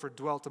Greek word for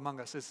dwelt among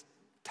us is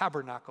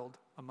tabernacled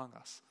among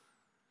us.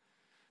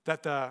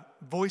 That the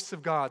voice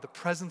of God, the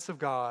presence of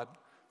God,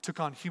 took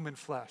on human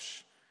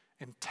flesh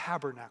and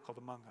tabernacled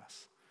among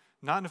us.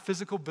 Not in a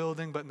physical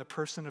building, but in the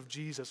person of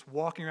Jesus,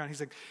 walking around. He's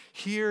like,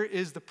 here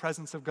is the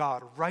presence of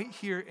God, right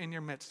here in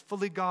your midst.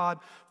 Fully God,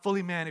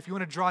 fully man. If you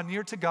want to draw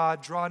near to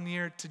God, draw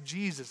near to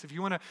Jesus. If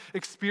you want to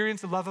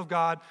experience the love of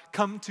God,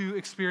 come to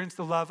experience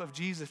the love of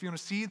Jesus. If you want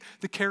to see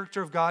the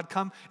character of God,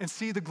 come and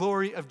see the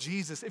glory of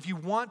Jesus. If you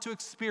want to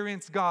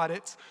experience God,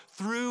 it's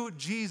through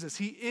Jesus.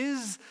 He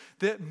is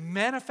the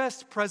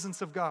manifest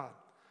presence of God.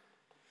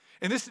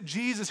 And this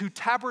Jesus who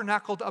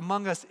tabernacled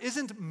among us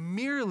isn't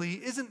merely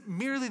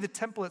the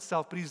temple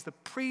itself, but he's the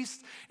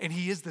priest and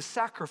he is the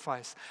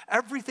sacrifice.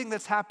 Everything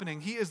that's happening,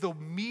 he is the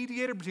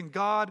mediator between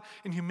God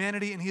and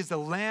humanity, and he is the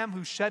lamb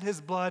who shed his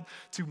blood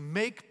to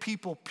make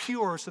people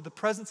pure so the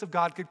presence of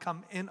God could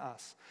come in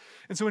us.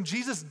 And so when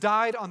Jesus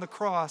died on the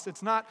cross,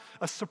 it's not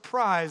a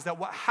surprise that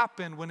what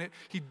happened when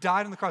he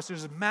died on the cross,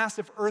 there's a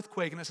massive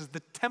earthquake, and it says the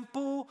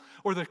temple,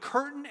 or the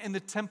curtain in the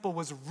temple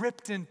was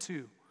ripped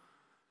into,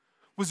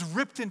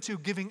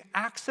 giving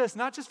access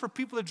not just for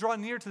people to draw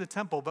near to the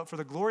temple, but for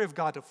the glory of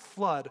God to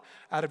flood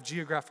out of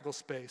geographical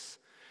space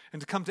and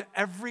to come to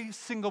every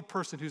single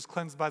person who's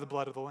cleansed by the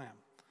blood of the Lamb.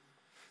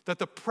 That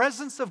the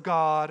presence of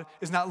God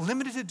is not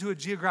limited to a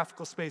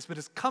geographical space, but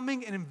is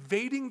coming and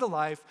invading the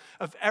life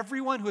of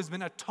everyone who has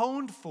been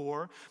atoned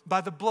for by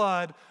the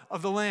blood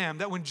of the Lamb.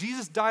 That when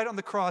Jesus died on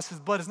the cross, his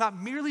blood is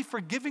not merely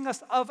forgiving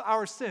us of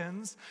our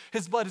sins,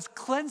 his blood is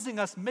cleansing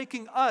us,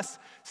 making us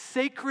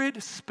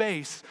sacred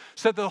space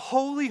so that the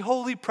holy,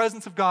 holy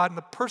presence of God and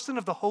the person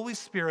of the Holy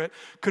Spirit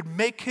could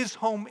make his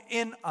home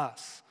in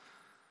us.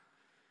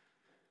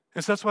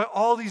 And so that's why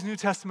all these New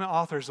Testament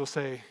authors will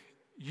say,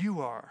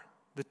 you are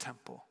the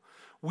temple.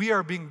 We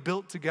are being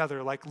built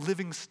together like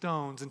living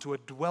stones into a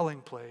dwelling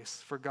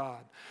place for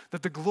God.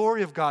 That the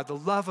glory of God, the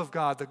love of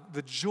God,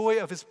 the joy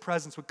of his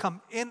presence would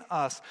come in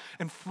us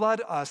and flood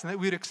us, and that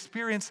we would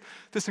experience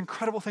this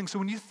incredible thing. So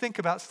when you think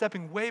about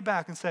stepping way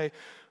back and say,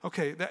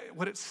 okay,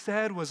 what it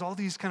said was all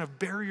these kind of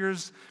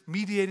barriers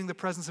mediating the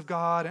presence of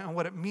God, and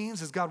what it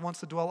means is God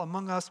wants to dwell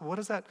among us. What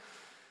does that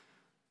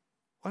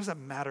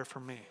matter for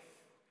me?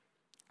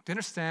 Do you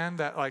understand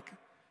that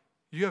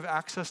you have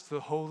access to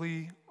the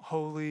holy,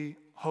 holy,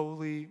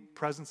 holy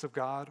presence of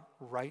God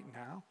right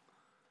now,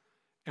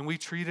 and we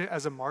treat it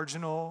as a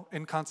marginal,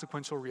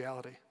 inconsequential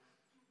reality?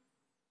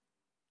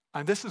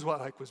 And this is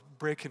what was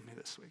breaking me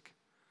this week.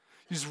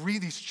 You just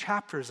read these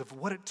chapters of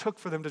what it took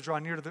for them to draw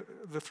near to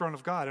the throne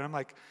of God, and I'm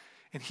like,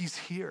 and he's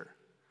here,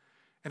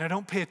 and I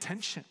don't pay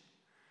attention,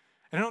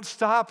 and I don't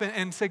stop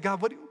and say,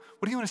 God, what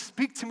do you want to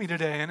speak to me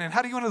today? And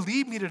how do you want to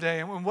lead me today?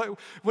 And what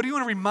do you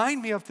want to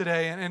remind me of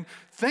today? And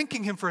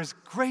thanking him for his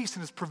grace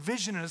and his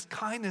provision and his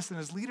kindness and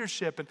his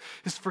leadership and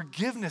his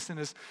forgiveness and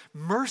his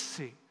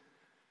mercy.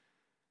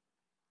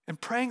 And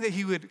praying that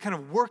he would kind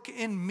of work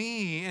in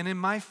me and in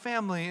my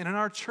family and in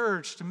our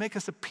church to make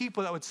us a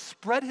people that would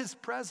spread his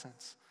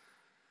presence,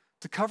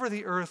 to cover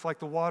the earth like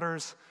the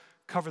waters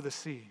cover the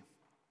sea.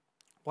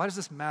 Why does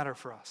this matter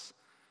for us?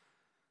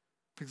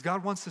 Because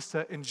God wants us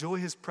to enjoy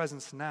his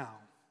presence now.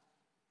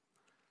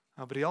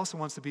 But he also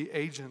wants to be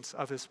agents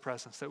of his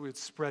presence, that we would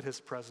spread his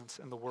presence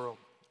in the world.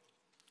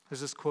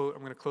 There's this quote,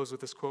 I'm going to close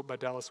with this quote by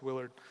Dallas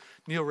Willard.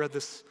 Neil read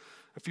this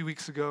a few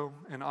weeks ago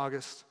in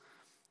August.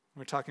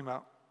 We were talking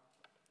about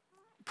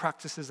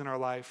practices in our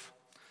life.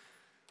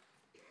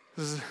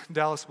 This is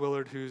Dallas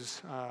Willard,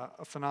 who's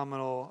a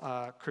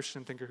phenomenal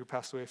Christian thinker who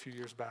passed away a few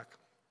years back.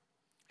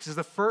 He says,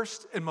 the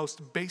first and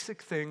most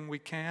basic thing we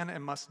can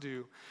and must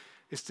do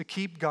is to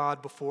keep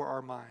God before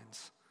our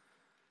minds.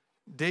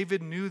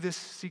 David knew this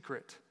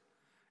secret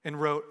and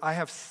wrote, I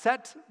have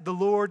set the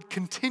Lord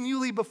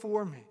continually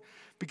before me.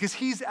 Because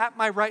he's at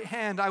my right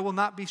hand, I will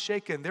not be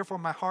shaken. Therefore,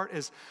 my heart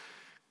is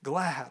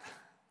glad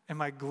and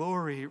my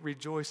glory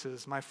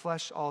rejoices. My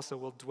flesh also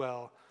will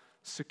dwell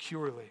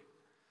securely.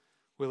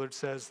 Willard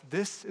says,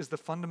 this is the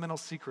fundamental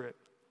secret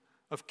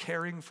of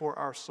caring for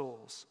our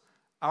souls.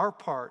 Our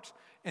part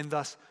in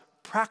thus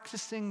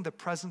practicing the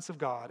presence of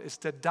God is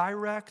to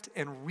direct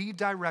and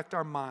redirect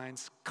our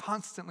minds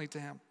constantly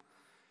to him.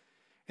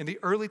 In the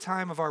early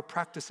time of our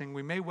practicing,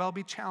 we may well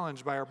be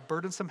challenged by our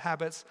burdensome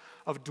habits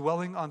of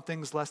dwelling on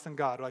things less than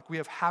God. We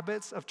have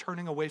habits of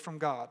turning away from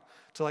God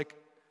to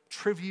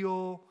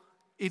trivial,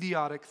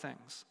 idiotic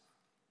things.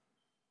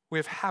 We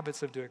have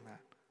habits of doing that.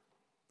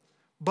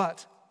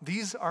 But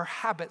these are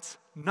habits,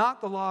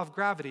 not the law of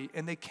gravity,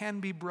 and they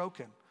can be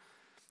broken.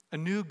 A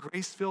new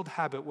grace-filled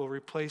habit will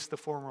replace the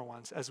former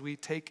ones as we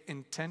take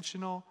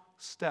intentional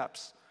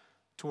steps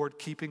toward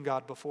keeping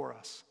God before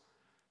us.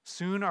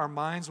 Soon our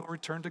minds will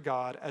return to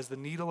God as the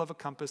needle of a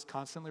compass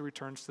constantly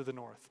returns to the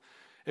north.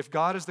 If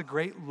God is the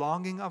great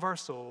longing of our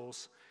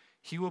souls,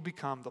 he will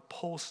become the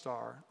pole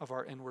star of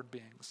our inward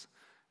beings.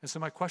 And so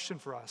my question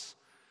for us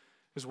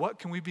is, what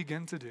can we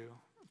begin to do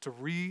to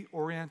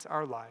reorient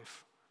our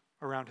life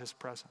around his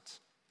presence?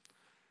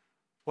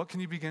 What can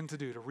you begin to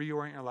do to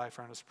reorient your life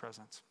around his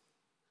presence?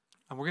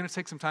 And we're going to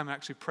take some time and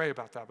actually pray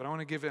about that, but I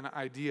want to give an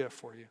idea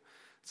for you.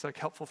 It's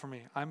helpful for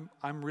me.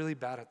 I'm really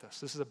bad at this.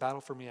 This is a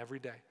battle for me every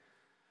day.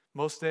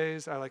 Most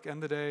days I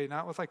end the day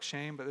not with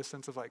shame, but this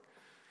sense of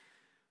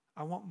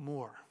I want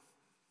more.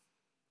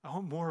 I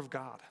want more of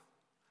God.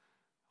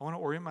 I want to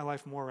orient my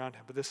life more around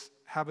him. But this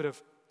habit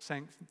of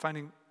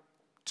finding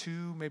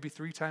 2, maybe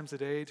 3 times a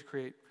day to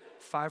create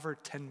 5 or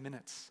 10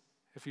 minutes,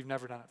 if you've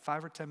never done it,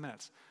 5 or 10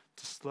 minutes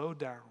to slow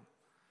down,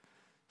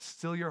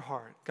 still your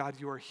heart. God,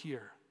 you are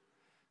here.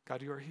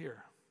 God, you are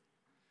here.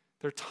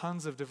 There are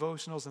tons of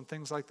devotionals and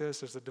things like this.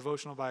 There's a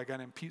devotional by a guy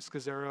named Pete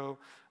Scazzaro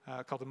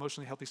called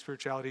Emotionally Healthy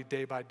Spirituality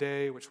Day by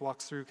Day, which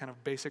walks through kind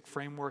of basic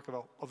framework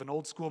of an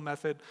old school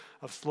method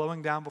of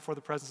slowing down before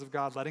the presence of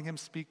God, letting him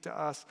speak to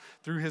us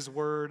through his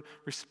word,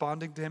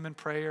 responding to him in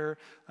prayer,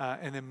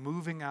 and then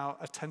moving out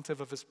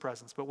attentive of his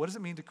presence. But what does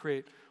it mean to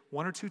create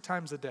 1 or 2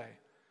 times a day?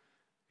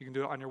 You can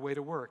do it on your way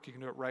to work. You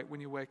can do it right when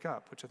you wake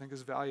up, which I think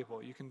is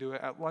valuable. You can do it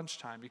at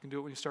lunchtime. You can do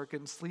it when you start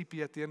getting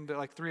sleepy at the end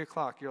of 3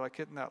 o'clock. You're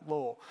hitting that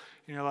lull.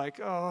 And you're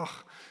oh,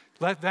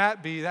 let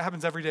that be. That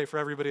happens every day for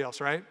everybody else,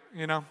 right?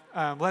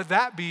 Let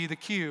that be the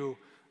cue.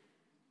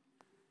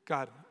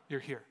 God, you're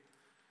here.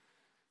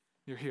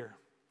 You're here.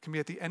 It can be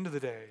at the end of the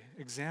day,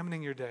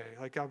 examining your day.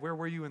 God, where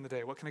were you in the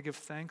day? What can I give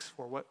thanks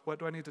for? What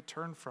do I need to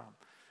turn from?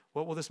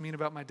 What will this mean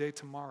about my day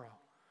tomorrow?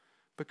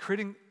 But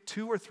creating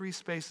 2 or 3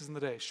 spaces in the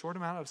day, short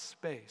amount of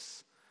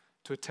space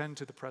to attend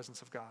to the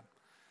presence of God.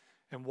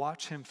 And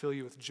watch him fill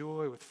you with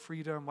joy, with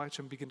freedom. Watch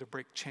him begin to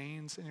break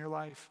chains in your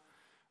life,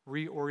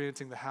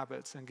 reorienting the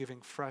habits and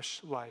giving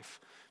fresh life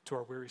to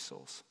our weary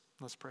souls.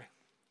 Let's pray.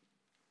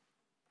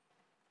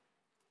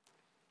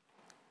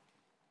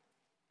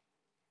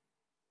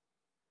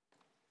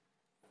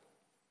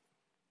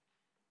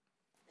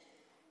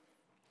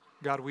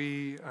 God,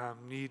 we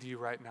need you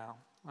right now,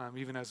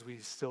 even as we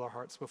still our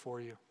hearts before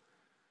you.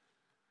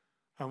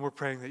 And we're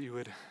praying that you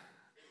would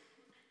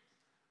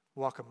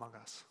walk among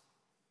us.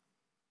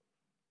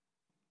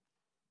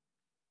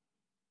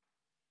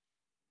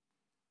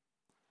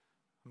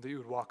 That you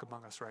would walk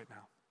among us right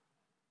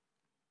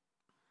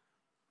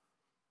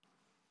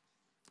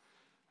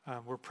now.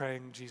 We're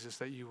praying, Jesus,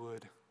 that you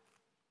would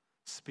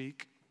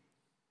speak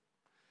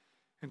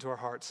into our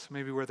hearts.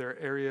 Maybe where there are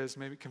areas,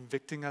 maybe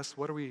convicting us.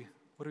 What are we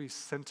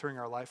centering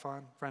our life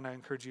on? Friend, I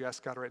encourage you to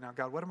ask God right now,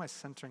 God, what am I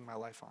centering my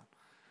life on?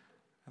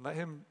 And let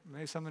him,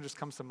 maybe something just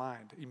comes to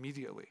mind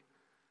immediately.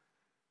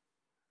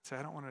 Say,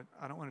 I don't want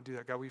to do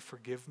that. God, will you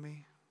forgive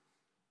me?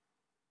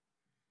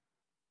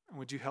 And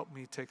would you help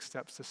me take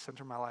steps to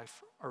center my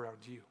life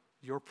around you,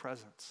 your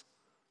presence?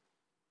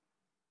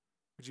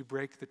 Would you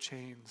break the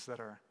chains that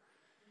are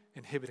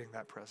inhibiting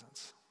that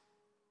presence?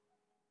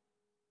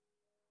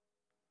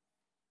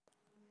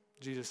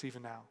 Jesus,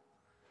 even now,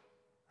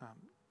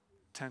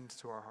 tend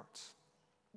to our hearts.